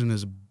in prison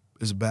is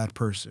a bad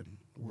person.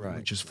 Right.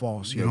 Which is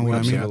false. You know what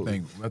I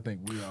mean? I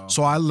think we all.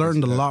 So I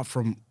learned a lot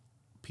from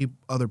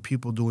other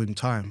people doing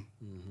time.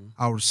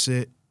 I would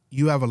sit.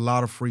 You have a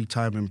lot of free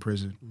time in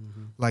prison.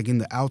 Like in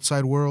the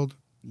outside world,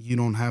 you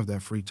don't have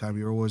that free time.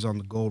 You're always on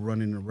the go,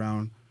 running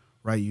around,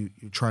 right? You're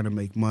trying to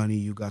make money.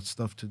 You got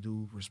stuff to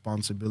do,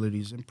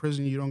 responsibilities. In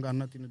prison, you don't got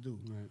nothing to do,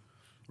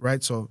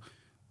 right? So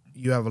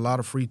you have a lot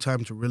of free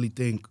time to really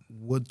think,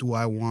 what do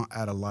I want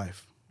out of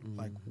life?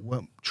 Like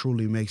what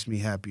truly makes me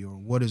happy, or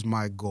what is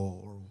my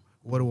goal, or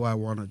what do I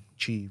want to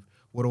achieve?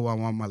 What do I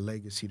want my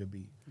legacy to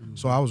be?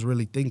 So I was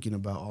really thinking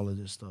about all of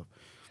this stuff.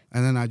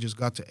 And then I just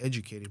got to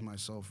educating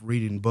myself,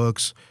 reading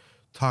books,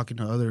 talking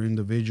to other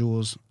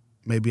individuals.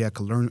 Maybe I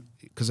could learn,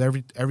 because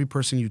every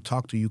person you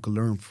talk to, you could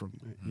learn from.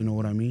 You know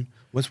what I mean?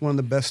 What's one of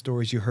the best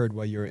stories you heard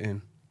while you were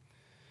in?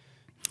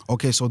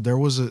 Okay, so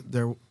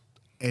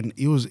and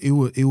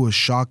it was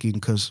shocking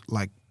because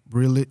like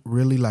really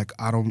like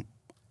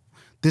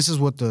this is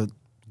what the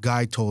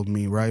guy told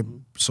me, right?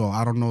 So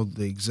I don't know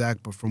the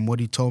exact, but from what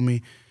he told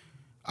me,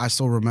 I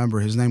still remember.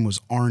 His name was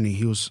Arnie.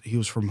 He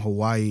was from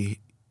Hawaii.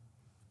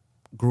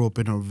 Grew up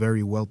in a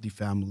very wealthy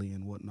family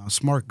and whatnot.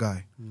 Smart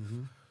guy.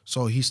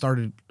 So he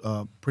started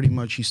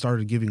he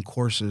started giving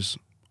courses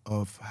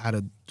of how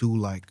to do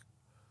like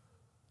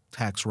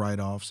tax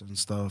write-offs and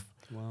stuff.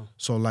 Wow.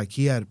 So like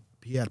he had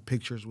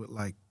pictures with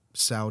like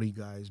Saudi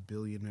guys,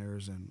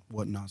 billionaires and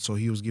whatnot. So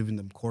he was giving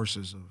them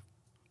courses of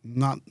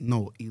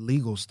no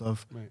illegal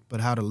stuff, but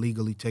how to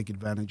legally take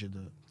advantage of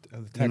the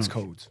tax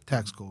codes.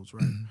 Tax codes,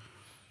 right?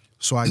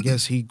 So I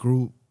guess he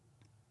grew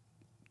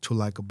to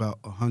like about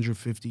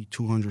 150,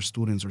 200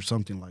 students or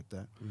something like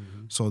that.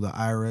 So the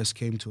IRS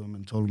came to him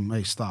and told him,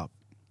 hey, stop.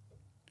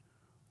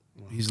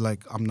 Wow. He's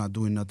like, I'm not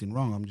doing nothing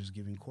wrong. I'm just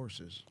giving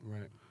courses.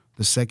 Right.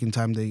 The second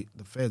time the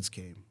feds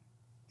came,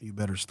 you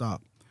better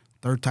stop.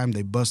 Third time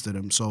they busted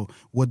him. So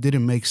what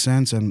didn't make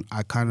sense, and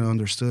I kind of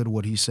understood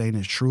what he's saying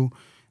is true,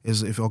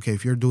 is if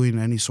you're doing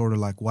any sort of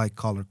like white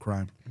collar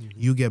crime,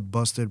 you get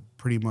busted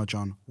pretty much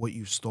on what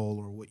you stole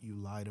or what you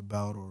lied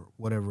about or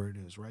whatever it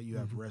is, right? You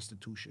have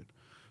restitution.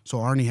 So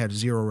Arnie had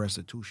zero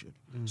restitution.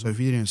 So if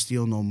he didn't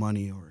steal no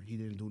money or he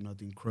didn't do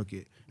nothing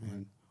crooked,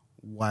 and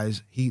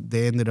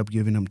they ended up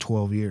giving him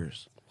 12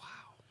 years. Wow.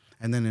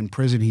 And then in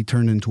prison he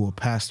turned into a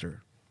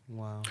pastor.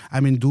 Wow. I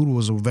mean, dude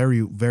was a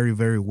very, very,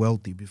 very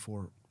wealthy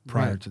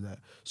prior to that.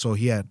 So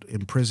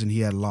in prison he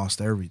had lost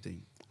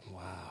everything.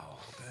 Wow.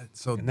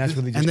 And that's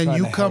really just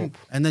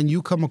and then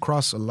you come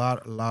across a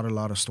lot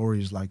of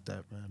stories like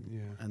that, man. Yeah.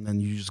 And then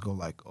you just go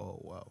like, oh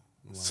wow.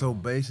 So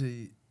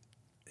basically,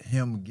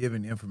 him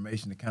giving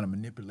information to kind of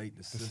manipulate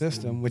the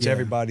system, which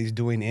everybody's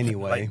doing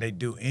anyway. Like they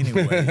do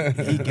anyway.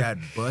 He got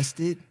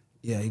busted.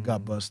 Yeah, he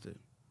got busted.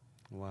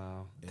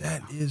 Wow.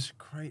 That is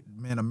crazy.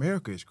 Man,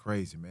 America is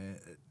crazy, man.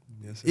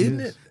 Yes, Isn't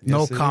it?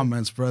 No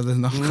comments, brother.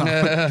 No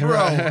comments. Bro,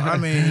 I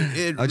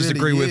mean, I just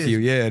agree with you.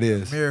 Yeah, it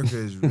is. America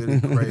is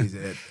really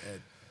crazy.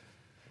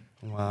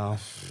 Wow.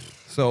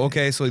 So,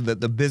 okay, so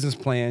the business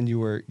plan, you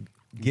were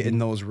getting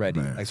those ready.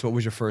 Man. Like, so what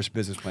was your first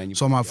business plan?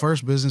 So my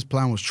first business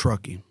plan was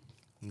trucking.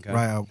 Okay.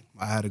 Right,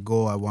 I had a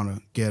goal. I want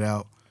to get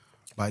out,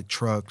 buy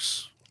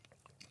trucks,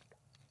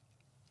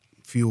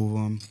 few of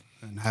them,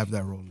 and have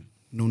that rolling.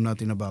 Knew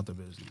nothing about the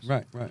business.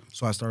 Right.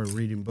 So I started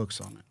reading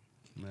books on it.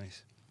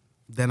 Nice.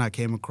 Then I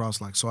came across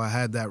so I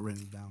had that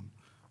written down.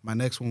 My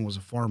next one was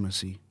a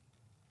pharmacy,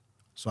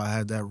 so I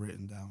had that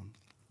written down.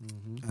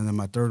 And then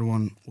my third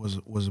one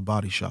was a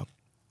body shop,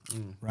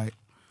 right?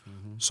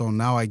 So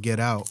now I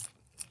get out,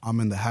 I'm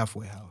in the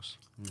halfway house.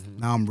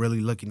 Now I'm really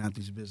looking at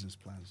these business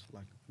plans.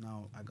 Like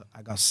now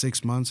I got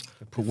 6 months.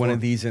 Put one of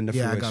these into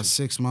fruition. Yeah, I got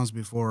 6 months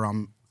before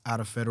I'm out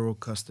of federal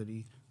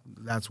custody.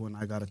 That's when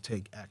I got to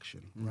take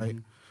action, right?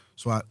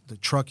 So the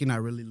trucking, I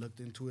really looked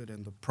into it,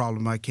 and the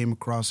problem I came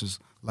across is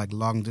like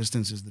long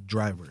distance is the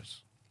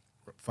drivers,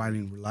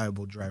 finding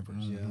reliable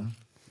drivers. Yeah,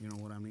 you know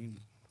what I mean.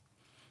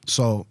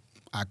 So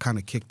I kind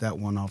of kicked that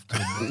one off.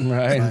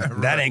 Right,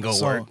 that ain't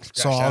gonna work.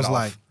 So I was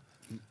like,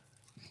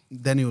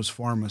 then it was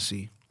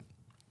pharmacy.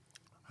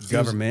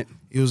 Government.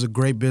 It was a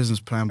great business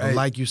plan, but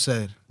like you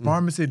said,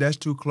 pharmacy, that's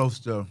too close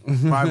to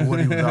probably what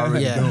he was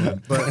already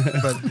doing.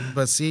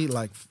 But see,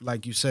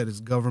 like you said,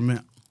 it's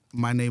government.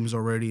 My name is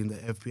already in the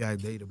FBI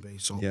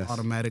database, so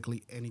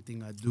automatically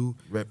anything I do,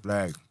 red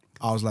flag.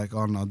 I was like,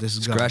 oh no, this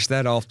is scratch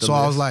that off the list.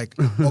 I was like,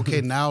 okay,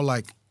 now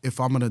like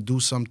if I'm gonna do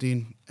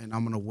something and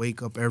I'm gonna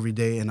wake up every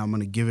day and I'm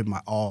gonna give it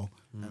my all,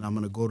 and I'm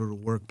gonna go to the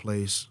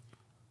workplace,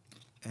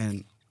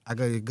 and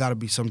it gotta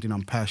be something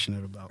I'm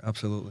passionate about.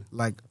 Absolutely.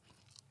 Like,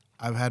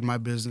 I've had my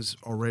business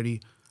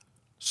already.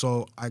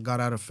 So I got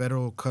out of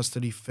federal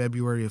custody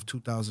February of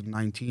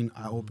 2019.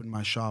 I opened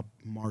my shop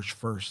March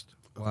 1st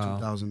of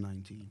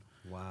 2019.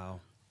 Wow.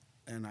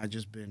 And I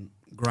just been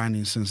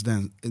grinding since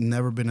then. It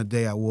never been a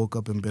day I woke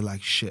up and been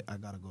like, shit, I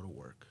got to go to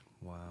work.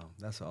 Wow.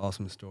 That's an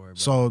awesome story, bro.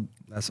 So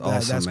that's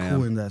awesome, that's man.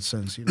 cool in that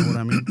sense. You know what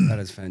I mean? That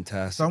is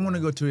fantastic. So I want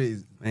to go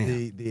to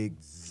the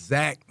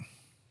exact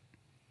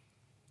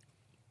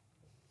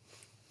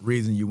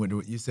reason you went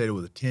to it. You said it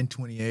was a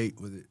 1028.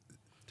 Was it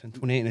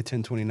 1028 and a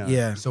 1029?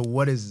 Yeah. So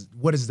what is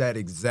that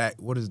exact?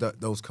 What is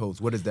those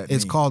codes? What does that mean?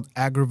 It's called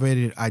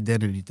aggravated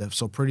identity theft.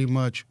 So pretty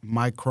much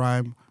my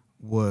crime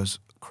was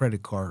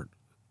credit card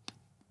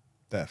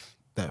theft.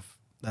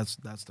 That's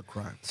the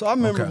crime. So I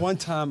remember one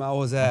time I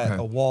was at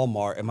a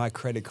Walmart and my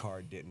credit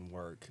card didn't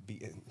work.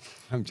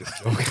 I'm just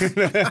joking.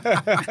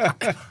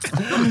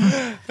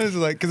 It's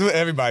like, because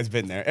everybody's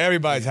been there.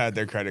 Everybody's had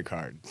their credit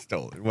card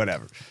stolen,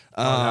 whatever.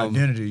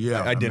 Identity,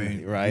 yeah. Identity, I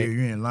mean, right?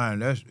 You ain't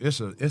lying.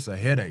 It's a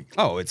headache.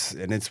 Oh, it's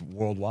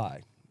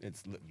worldwide.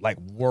 It's like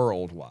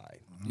worldwide.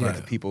 Right. Like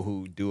the people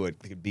who do it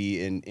could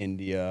be in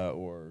India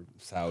or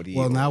Saudi.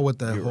 Well, now with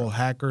the whole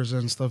hackers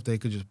and stuff, they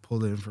could just pull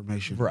the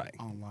information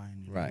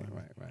online. Right.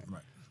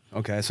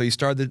 Okay, so you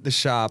started the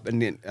shop,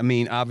 and then, I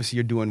mean, obviously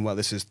you're doing well.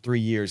 This is 4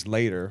 years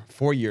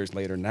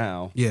later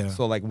now. Yeah.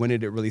 So, like, when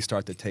did it really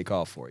start to take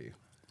off for you?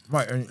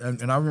 Right,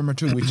 and I remember,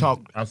 too, we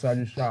talked outside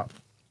your shop.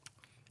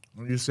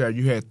 When you said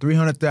you had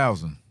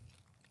 300,000.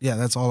 Yeah,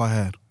 that's all I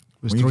had. It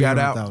was when you got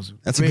out,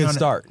 that's a good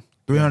start.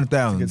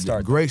 300,000. Good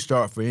start. Great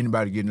start for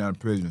anybody getting out of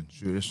prison.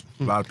 Sure, there's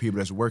a lot of people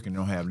that's working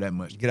don't have that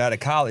much. Get out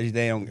of college,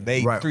 they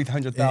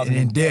 300,000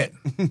 in debt.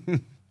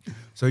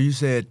 So you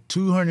said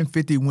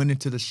 250 went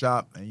into the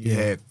shop, and you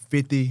had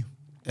 50.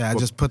 Yeah, I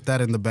just put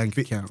that in the bank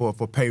account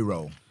for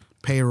payroll.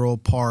 Payroll,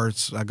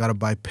 parts. I gotta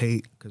buy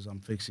paint because I'm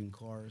fixing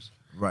cars.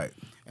 Right.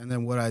 And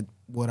then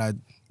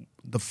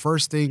the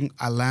first thing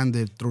I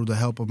landed through the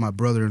help of my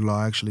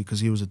brother-in-law, actually,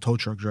 because he was a tow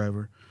truck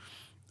driver.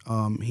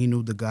 He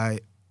knew the guy,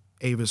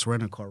 Avis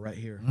Rent-A-Car, right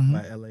here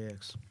by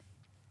LAX.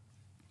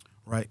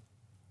 Right.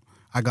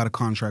 I got a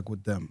contract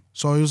with them.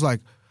 So he was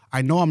like,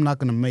 I know I'm not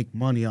going to make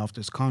money off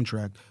this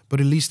contract, but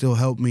at least it'll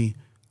help me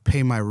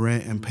pay my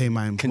rent and pay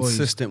my employees.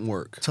 Consistent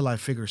work. Till I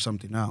figure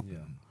something out.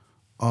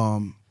 Yeah.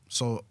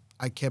 So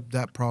I kept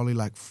that probably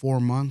like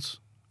 4 months,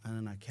 and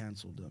then I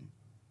canceled them.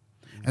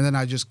 And then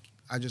I just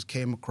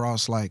came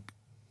across like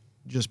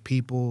just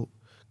people,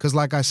 because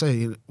like I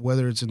say,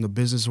 whether it's in the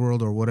business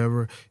world or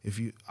whatever,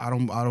 I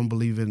don't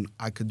believe in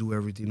I could do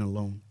everything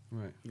alone.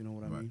 Right. You know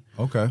what I mean?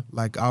 Okay.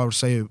 Like I would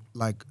say,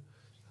 like,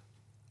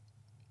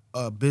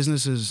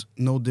 business is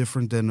no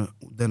different than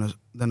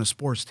a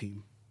sports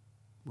team,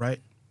 right?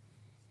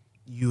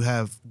 You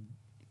have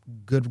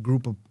good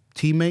group of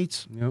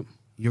teammates. Yep.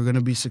 You're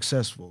gonna be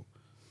successful.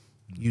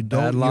 You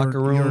Bad don't. locker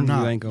room. You're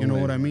not. You ain't gonna You know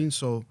win, what I mean?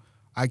 So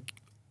I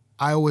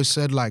always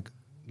said, like,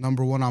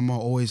 number one, I'm gonna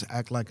always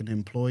act like an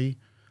employee.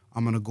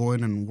 I'm gonna go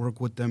in and work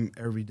with them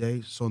every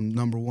day. So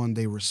number one,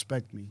 they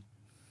respect me,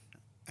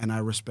 and I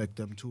respect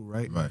them too,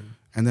 right? Right.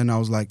 And then I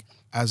was like,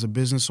 as a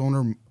business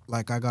owner,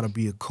 like, I gotta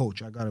be a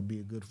coach. I gotta be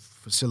a good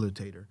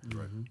facilitator.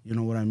 Right. You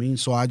know what I mean?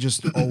 So I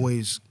just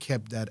always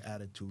kept that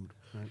attitude.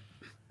 Right.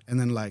 And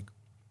then, like,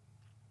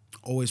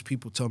 always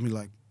people tell me,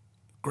 like,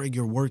 Greg,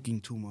 you're working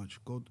too much.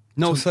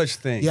 No such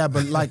thing. Yeah,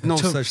 but like no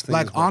such thing.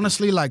 Like,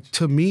 honestly, like,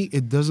 to me,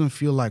 it doesn't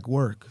feel like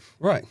work.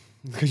 Right.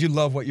 Because you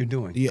love what you're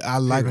doing. Yeah, I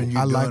like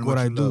what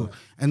I do.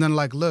 And then,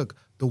 like, look,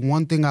 the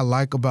one thing I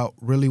like about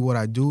really what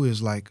I do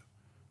is, like,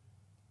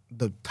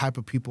 the type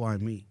of people I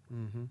meet.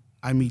 Mm-hmm.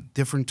 I meet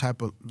different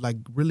type of, like,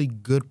 really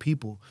good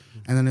people. Mm-hmm.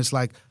 And then it's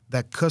like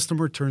that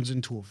customer turns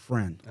into a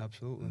friend.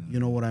 Absolutely. You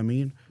know what I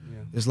mean? Yeah.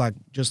 It's like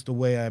just the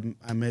way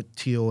I met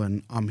Tio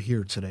and I'm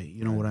here today.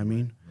 You know what I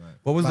mean? Right.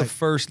 What was the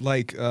first,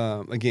 like,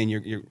 again,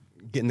 you're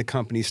getting the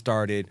company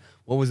started.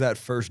 What was that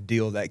first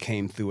deal that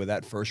came through, or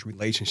that first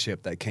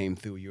relationship that came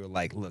through? You were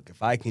like, look,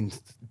 if I can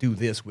do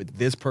this with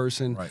this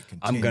person,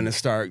 I'm going to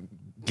start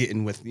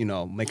getting with,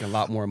 making a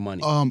lot more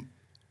money.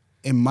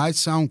 It might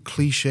sound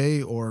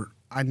cliche, or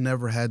I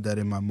never had that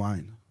in my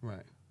mind.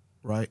 Right.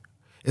 Right?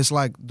 It's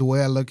like the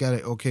way I look at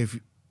it, okay,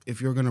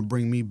 if you're going to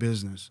bring me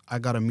business, I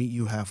got to meet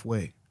you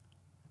halfway.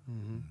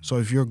 Mm-hmm. So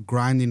if you're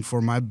grinding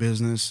for my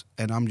business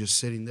and I'm just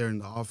sitting there in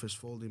the office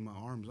folding my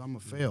arms, I'm going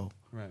to fail.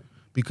 Right.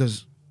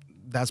 Because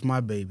that's my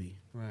baby.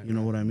 Right. You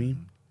know what I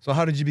mean? So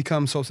how did you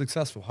become so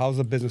successful? How's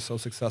the business so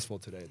successful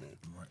today then?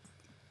 Right.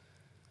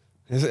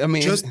 I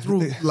mean, just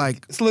through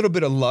like it's a little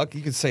bit of luck,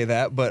 you could say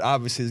that, but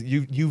obviously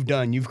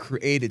you've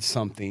created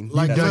something.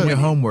 Like you've done your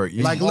homework.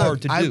 Like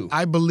hard to do.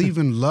 I believe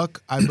in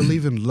luck. I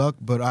believe in luck,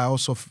 but I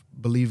also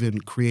believe in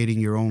creating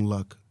your own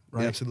luck.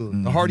 Right? Yeah,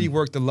 absolutely. The harder you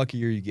work, the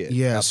luckier you get.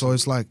 Yeah. Absolutely. So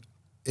it's like,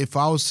 if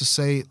I was to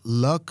say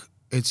luck,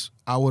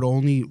 I would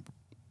only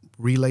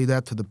relay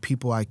that to the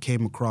people I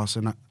came across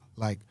and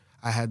I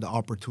had the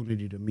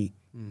opportunity to meet.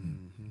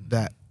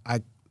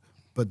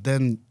 But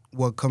then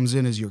what comes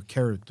in is your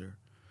character.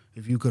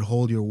 If you could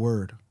hold your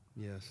word,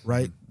 yes,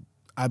 right?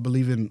 I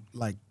believe in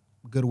like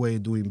good way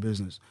of doing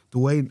business. The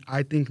way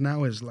I think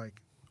now is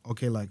like,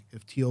 okay, like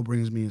if T.O.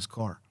 brings me his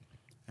car,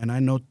 and I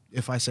know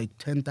if I say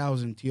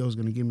 10,000, T.O. is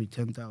gonna give me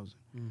 10,000.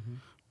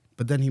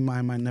 But then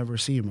I might never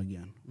see him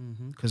again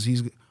because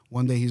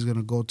one day he's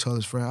gonna go tell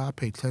his friend, I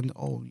paid 10.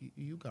 Oh,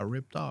 you got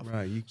ripped off.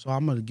 Right. So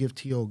I'm gonna give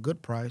T.O. a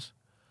good price.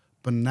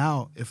 But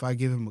now if I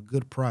give him a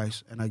good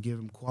price and I give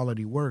him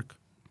quality work,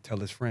 tell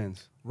his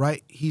friends.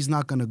 Right, he's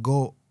not gonna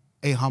go,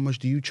 hey, how much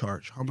do you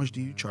charge? How much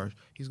do you charge?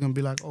 He's gonna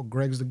be like, oh,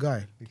 Greg's the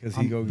guy. Because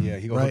he go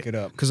hook it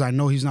up. Because I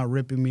know he's not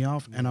ripping me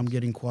off and I'm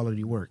getting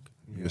quality work.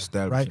 You're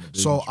established. Right?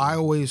 So I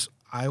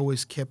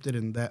always kept it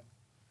in that,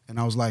 and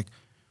I was like,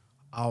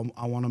 I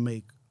want to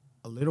make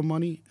a little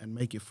money and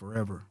make it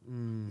forever.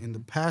 In the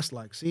past,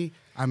 like, see,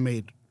 I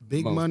made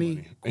big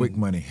money, quick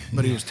money,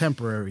 but it was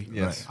temporary.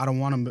 Yes. I don't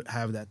want to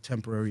have that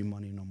temporary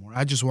money no more.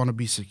 I just want to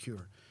be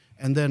secure.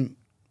 And then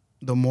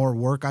the more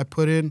work I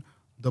put in,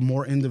 the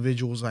more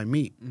individuals I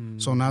meet.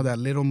 So now that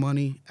little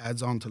money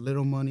adds on to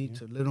little money,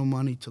 to little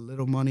money, to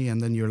little money, and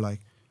then you're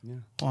like,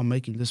 oh, I'm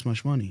making this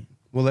much money.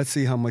 Well, let's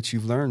see how much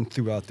you've learned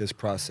throughout this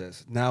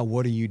process. Now,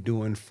 what are you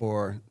doing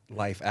for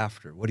life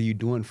after? What are you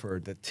doing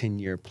for the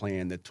 10-year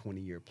plan, the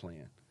 20-year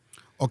plan?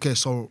 Okay,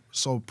 so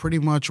pretty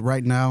much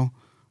right now,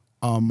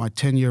 my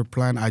 10-year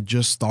plan, I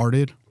just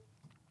started.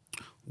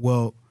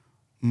 Well,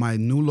 my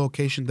new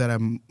location that I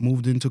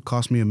moved into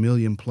cost me $1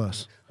 million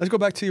plus. Let's go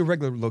back to your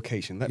regular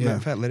location. Matter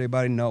of fact, let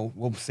everybody know.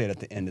 We'll say it at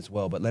the end as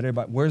well, but let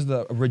everybody. Where's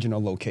the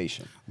original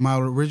location? My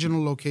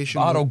original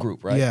location. Auto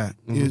Group, right? Yeah,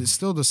 it's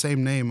still the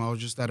same name. I was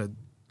just at a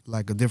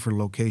different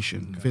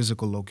location,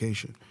 physical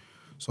location.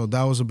 So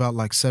that was about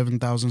like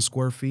 7,000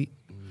 square feet.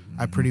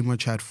 I pretty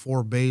much had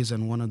 4 bays,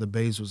 and one of the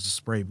bays was a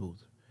spray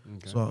booth.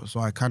 So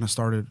I kind of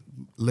started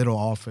little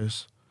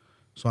office.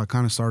 So I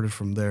kind of started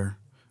from there.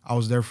 I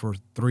was there for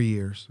 3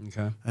 years.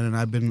 Okay. And then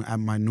I've been at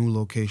my new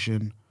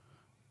location.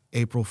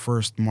 April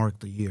 1st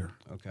marked the year.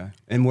 Okay.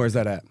 And where's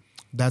that at?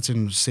 That's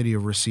in the city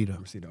of Reseda.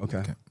 Reseda,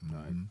 okay.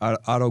 All right.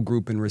 Auto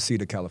Group in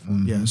Reseda,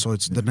 California. Yeah, so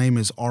the name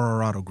is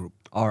RR Auto Group.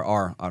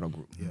 RR Auto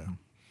Group. Yeah.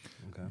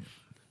 Okay.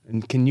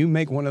 And can you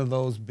make one of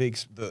those big,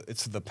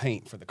 it's the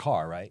paint for the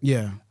car, right?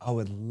 Yeah. I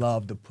would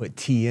love to put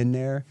T in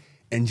there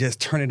and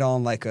just turn it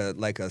on like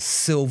a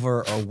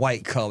silver or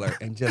white color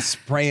and just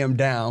spray them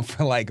down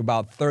for like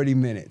about 30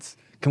 minutes.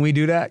 Can we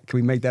do that? Can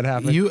we make that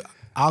happen?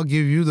 I'll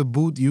give you the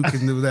boot. You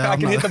can do that. I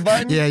can hit the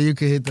button? Yeah, you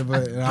can hit the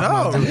button.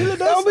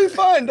 That'll be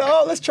fun,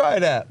 dog. Let's try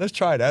that.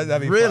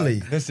 That'd be really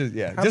fun. This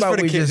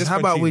is How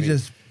about we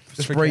just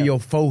spray your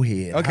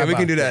forehead? Okay, we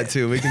can do that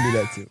too.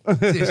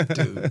 This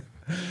dude.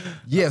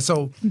 Yeah.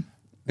 So,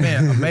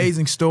 man,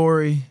 amazing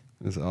story.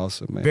 That's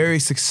awesome, man. Very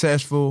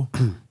successful.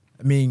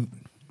 I mean,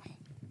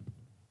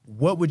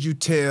 what would you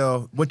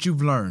tell? What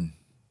you've learned?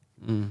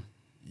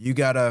 You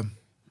got a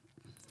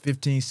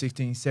 15,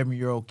 16,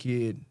 7-year-old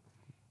kid.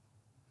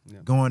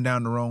 Going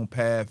down the wrong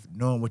path,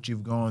 knowing what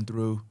you've gone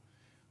through,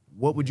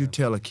 what would you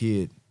tell a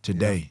kid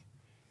today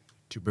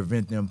to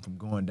prevent them from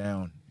going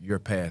down your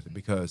path?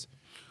 Because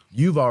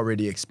you've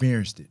already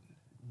experienced it.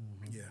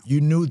 Yeah. You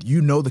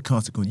know the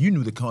consequence. You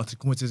knew the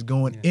consequences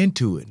going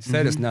into it.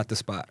 Said it's not the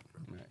spot.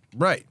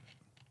 Right.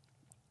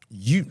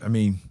 You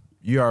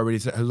already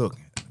said, hey, look,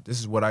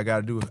 this is what I got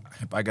to do.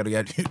 If I got to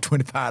get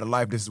 25 to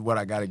life, this is what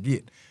I got to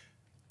get.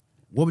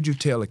 What would you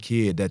tell a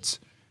kid that's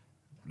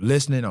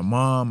listening, a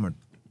mom or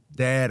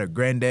dad or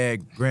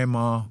granddad,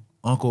 grandma,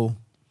 uncle,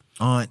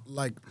 aunt?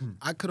 Like,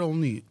 I could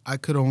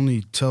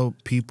only tell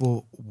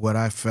people what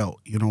I felt,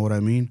 you know what I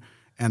mean?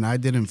 And I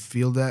didn't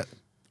feel that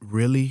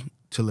really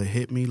till it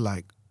hit me,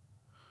 like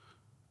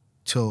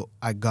till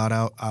I got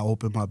out, I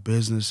opened my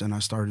business and I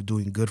started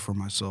doing good for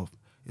myself.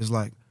 It's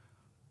like,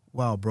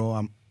 wow,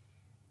 bro,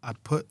 I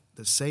put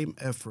the same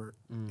effort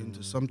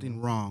into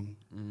something wrong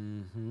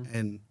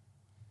and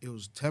it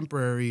was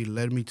temporary,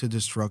 led me to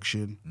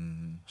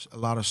destruction, a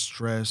lot of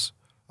stress,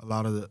 a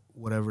lot of the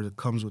whatever that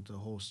comes with the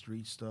whole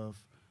street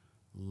stuff,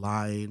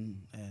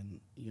 lying and,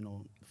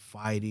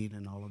 fighting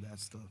and all of that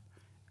stuff.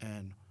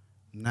 And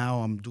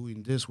now I'm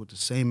doing this with the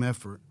same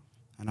effort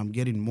and I'm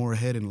getting more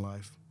ahead in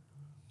life,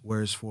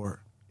 whereas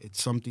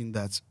it's something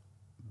that's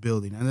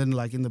building. And then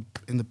like in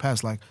the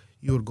past, like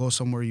you would go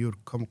somewhere, you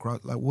would come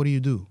across, like, what do you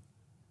do?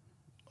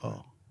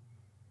 Oh.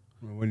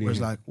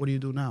 Whereas like, what do you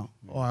do now?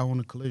 Oh, I own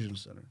a collision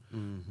center.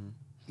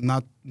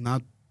 Not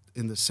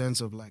in the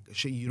sense of like,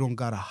 shit, you don't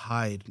gotta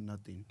hide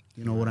nothing.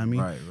 You know what I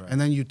mean? Right. And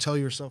then you tell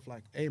yourself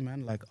like, hey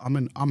man, like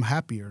I'm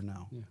happier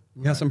now.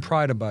 You have some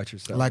pride about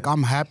yourself. Like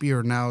I'm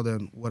happier now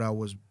than what I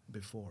was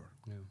before.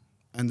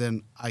 and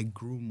then I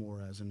grew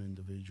more as an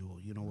individual.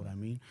 You know what I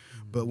mean?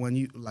 But when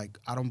you like,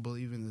 I don't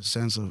believe in the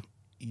sense of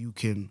you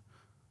can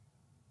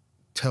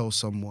tell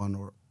someone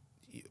or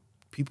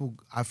people.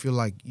 I feel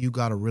like you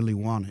gotta really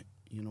want it.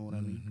 You know what I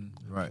mean?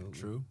 Right. Absolutely.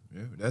 True.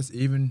 Yeah. That's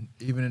even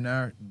in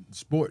our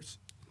sports.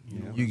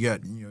 You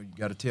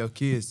got to tell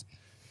kids,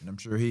 and I'm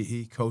sure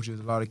he coaches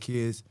a lot of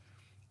kids,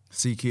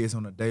 see kids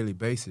on a daily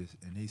basis,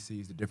 and he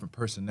sees the different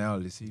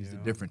personalities, sees the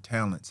different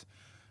talents.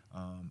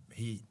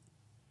 He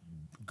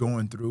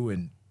going through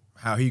and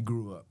how he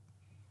grew up,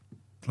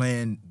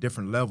 playing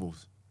different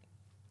levels,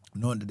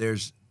 knowing that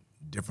there's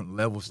different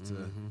levels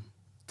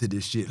to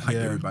this shit, like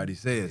everybody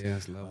says. Yeah,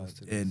 it's levels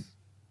to this. And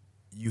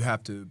you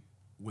have to,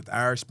 with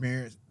our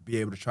experience, be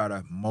able to try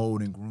to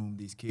mold and groom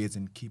these kids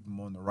and keep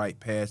them on the right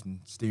path and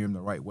steer them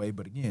the right way.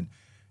 But again,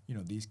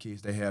 these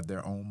kids, they have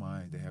their own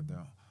minds, they have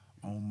their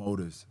own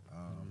motives.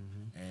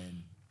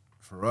 And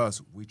for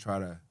us, we try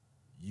to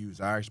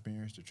use our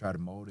experience to try to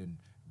mold and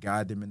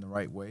guide them in the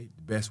right way,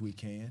 the best we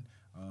can.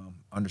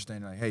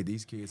 Understanding like, hey,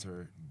 these kids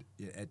are,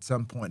 at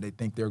some point, they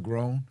think they're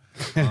grown.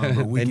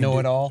 But we they know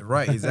it all.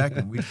 Right,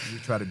 exactly. we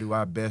try to do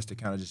our best to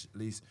kind of just at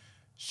least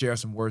share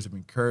some words of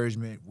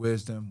encouragement,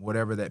 wisdom,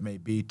 whatever that may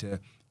be, to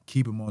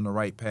keep them on the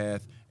right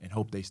path and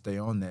hope they stay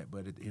on that.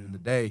 But at the end of the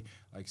day,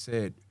 like I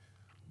said,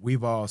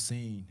 we've all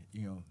seen,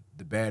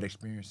 the bad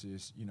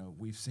experiences.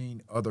 We've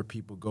seen other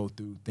people go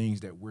through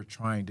things that we're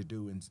trying to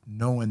do and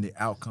knowing the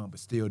outcome, but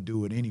still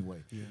do it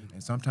anyway. Yeah.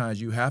 And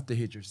sometimes you have to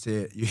hit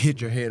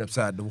your head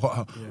upside the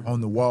wall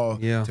on the wall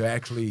to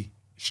actually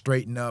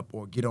straighten up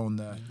or get on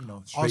the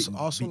straight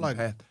also like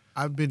path.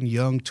 I've been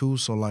young too,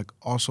 so like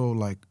also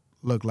like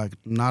look, like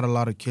not a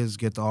lot of kids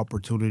get the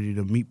opportunity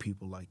to meet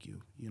people like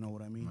you. You know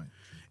what I mean? Right.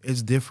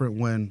 It's different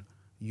when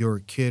you're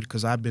a kid,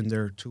 because I've been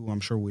there too. I'm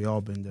sure we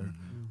all been there.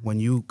 When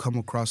you come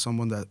across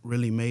someone that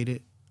really made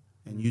it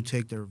and you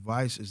take their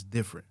advice, it's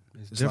different.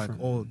 It's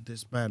different. Like, oh,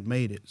 this man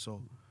made it,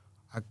 so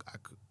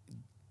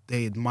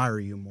they admire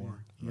you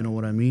more. You know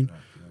what I mean?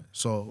 Right.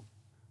 So,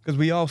 because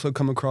we also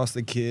come across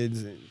the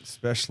kids,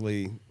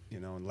 especially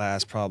in the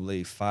last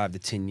probably 5 to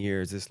 10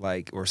 years, it's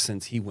like, or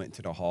since he went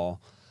to the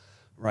hall,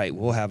 right,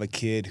 we'll have a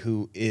kid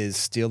who is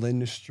still in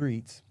the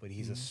streets, but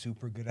he's a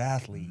super good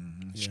athlete.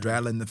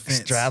 Straddling the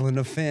fence. Straddling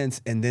the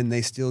fence, and then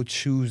they still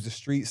choose the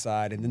street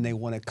side, and then they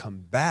want to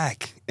come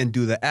back and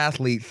do the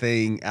athlete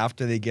thing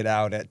after they get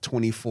out at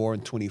 24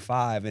 and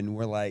 25, and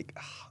we're like,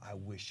 I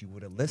wish you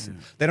would have listened.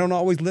 They don't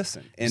always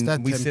listen. And it's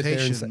that we temptation, sit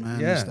there and say,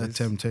 man. It's that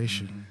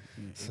temptation.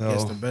 So, it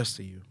gets the best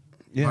of you.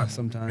 Yeah,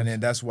 sometimes. And then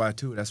that's why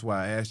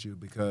I asked you,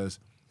 because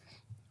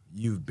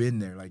you've been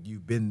there. Like,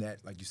 you've been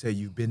that, like you say,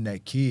 you've been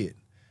that kid.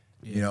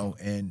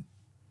 And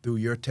through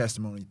your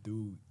testimony,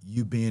 through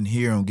you being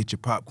here on Get Your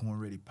Popcorn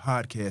Ready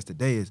podcast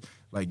today, is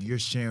like you're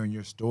sharing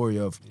your story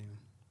of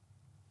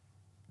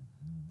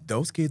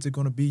those kids are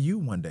going to be you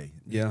one day.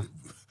 Yeah.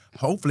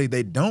 Hopefully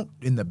they don't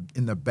in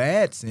the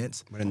bad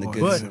sense, but in the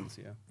good sense,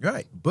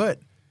 Right, but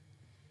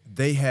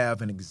they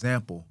have an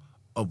example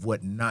of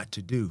what not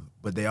to do,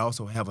 but they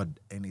also have an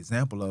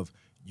example of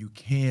you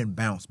can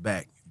bounce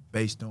back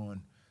based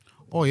on.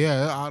 Oh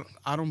yeah,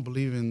 I don't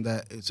believe in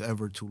that. It's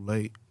ever too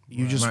late.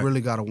 You just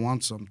really gotta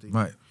want something,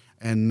 right?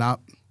 And not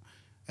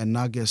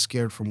get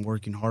scared from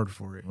working hard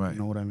for it. Right. You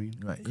know what I mean?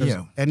 Right.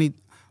 Yeah.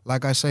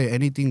 Like I say,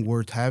 anything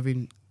worth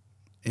having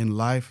in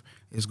life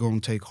is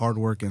going to take hard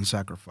work and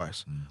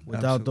sacrifice.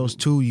 Without those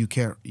two, you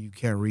can't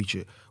reach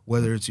it.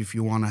 Whether it's if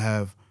you want to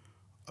have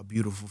a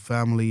beautiful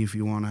family, if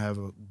you want to have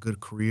a good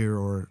career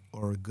or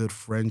a good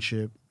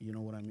friendship, you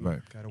know what I mean?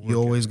 Right. You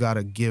always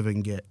gotta give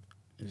and get.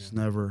 It's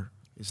never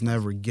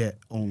get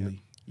only. Yeah.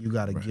 You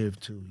got to give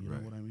too. You know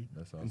what I mean?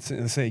 That's awesome.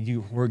 And say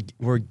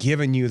we're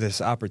giving you this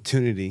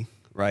opportunity,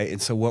 right?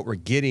 And so what we're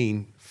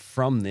getting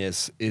from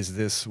this is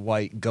this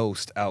white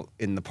ghost out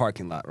in the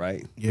parking lot,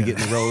 right? Yeah. We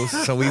get in the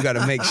rose, so we got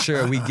to make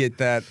sure we get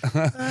that,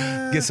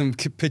 get some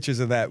pictures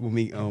of that when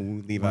we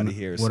leave out of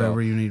here.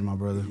 Whatever you need, my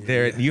brother.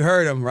 There, you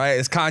heard him, right?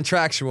 It's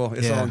contractual.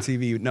 It's on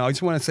TV. No, I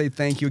just want to say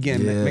thank you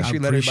again. Yeah, make sure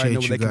you let everybody know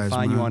where they can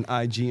find you on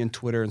IG and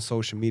Twitter and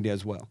social media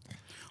as well.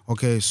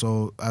 Okay,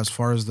 so as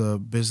far as the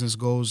business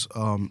goes,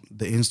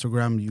 the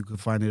Instagram, you can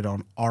find it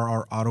on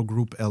RR Auto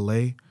Group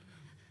LA.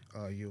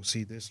 You'll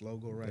see this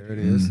logo right there. It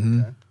is.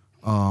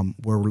 Okay.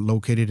 We're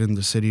located in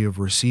the city of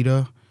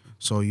Reseda,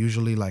 so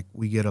usually like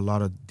we get a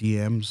lot of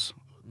DMs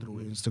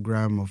through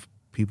Instagram of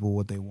people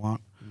what they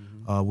want.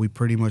 We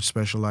pretty much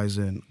specialize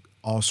in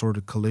all sort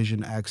of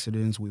collision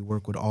accidents. We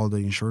work with all the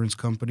insurance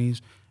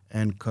companies.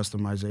 And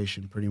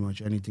customization, pretty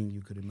much anything you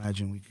could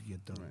imagine we could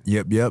get done.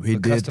 Yep. He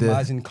did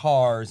customizing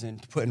cars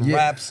and putting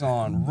wraps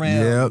on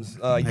rims,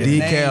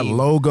 decal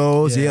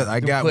logos. Yeah, I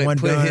got one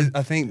done.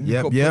 I think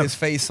put his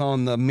face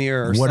on the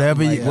mirror. Or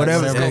whatever. It's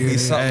gonna be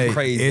something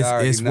crazy.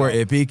 It's where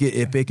if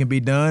it can be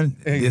done,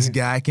 this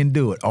guy can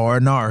do it.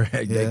 R&R,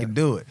 they can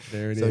do it.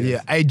 There it is. So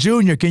yeah, hey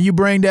Junior, can you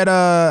bring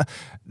that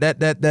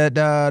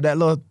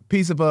little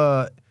piece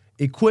of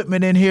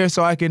equipment in here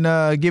so I can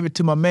give it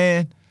to my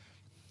man?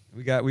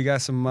 We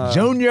got some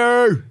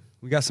Junior.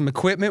 We got some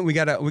equipment. We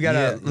got a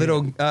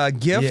little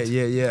gift.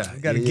 Yeah.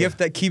 We got a gift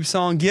that keeps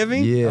on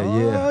giving.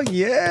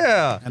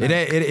 Yeah.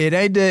 It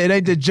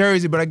ain't the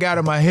jersey, but I got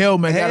on my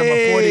helmet. I got on my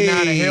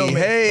 49er helmet.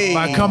 Hey.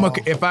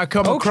 If I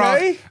come across,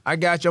 I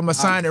got you. I'm gonna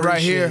sign it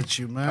right here.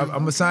 You, man. I'm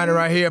gonna sign it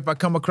right here. If I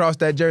come across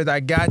that jersey,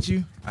 I got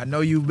you. I know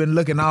you've been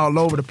looking all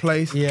over the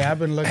place. Yeah, I've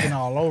been looking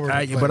all over the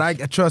place.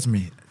 But trust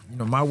me. You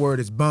know, my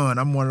word is bond.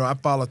 I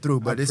follow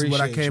through. But this is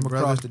what I came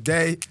across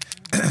today.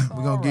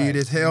 We're gonna give you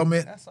this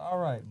helmet. That's all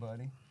right,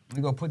 buddy.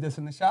 We gonna put this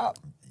in the shop.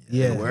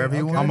 Yeah, wherever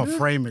you want. I'm gonna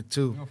frame it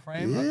too. You gonna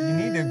frame it? You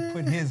need to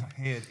put his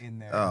head in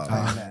there.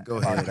 Go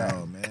ahead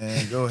on,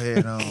 man. Go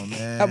ahead on,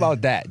 man. How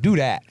about that? Do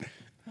that.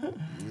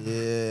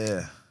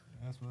 Yeah.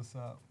 That's what's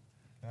up.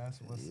 That's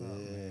what's up.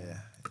 Yeah.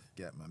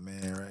 Got my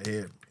man right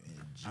here.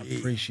 I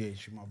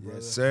appreciate you, my brother.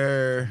 Yes,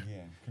 sir. Yeah.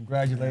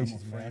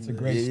 Congratulations, man. That's a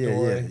great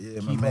story.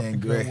 Yeah, my man,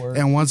 great.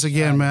 And once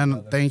again,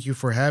 man, thank you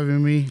for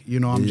having me.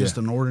 You know, I'm just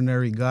an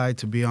ordinary guy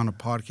to be on a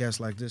podcast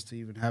like this, to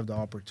even have the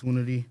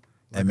opportunity.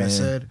 Like I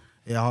said,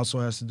 it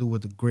also has to do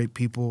with the great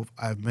people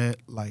I've met,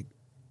 like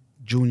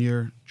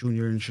Junior.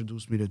 Junior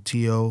introduced me to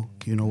T.O.,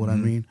 you know what I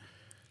mean?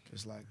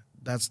 It's like,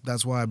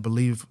 that's why I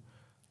believe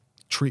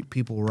treat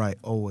people right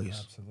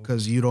always.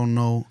 Because you don't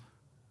know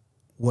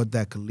what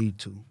that could lead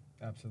to.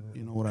 Absolutely.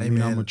 You know what I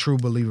mean? I'm a true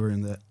believer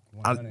in that.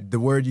 The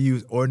word you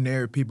use,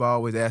 ordinary, people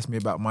always ask me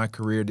about my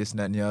career, this and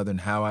that and the other,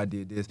 and how I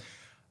did this.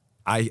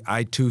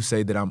 I too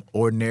say that I'm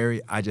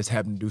ordinary. I just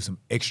happen to do some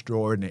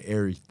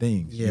extraordinary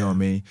things. You know what I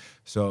mean?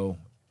 So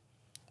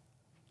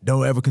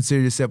don't ever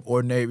consider yourself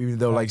ordinary, even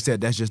though, like you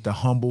said, that's just the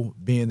humble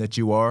being that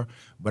you are.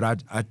 But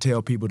I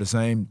tell people the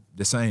same.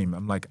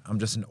 I'm like, I'm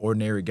just an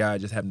ordinary guy. I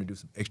just happen to do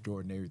some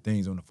extraordinary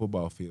things on the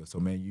football field.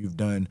 So, man, you've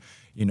done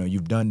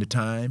the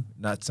time.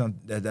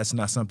 That's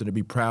not something to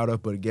be proud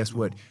of. But guess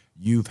what?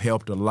 You've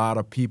helped a lot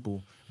of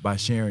people by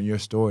sharing your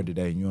story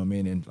today. You know what I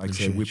mean? And like I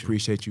said, we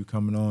appreciate you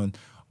coming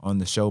on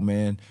the show,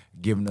 man,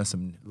 giving us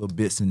some little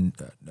bits and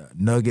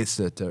nuggets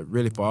to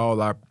really, for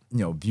all our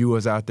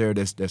viewers out there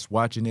that's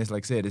watching this.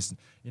 Like I said, it's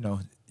you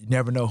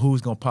never know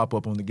who's gonna pop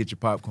up on the Getcha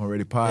Popcorn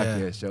Ready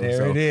podcast show.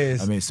 There it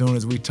is. I mean, as soon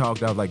as we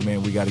talked, I was like,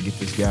 man, we got to get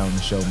this guy on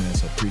the show, man.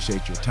 So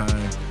appreciate your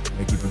time.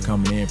 Thank you for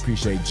coming in.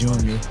 Appreciate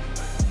Junior.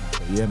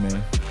 So yeah,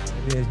 man.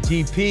 It is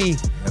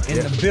GP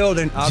in the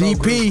building.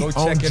 GP Go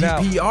check on it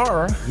out.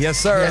 GPR. Yes,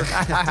 sir.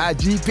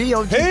 GP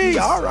on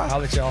GPR. I'll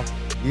let y'all.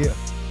 Yeah.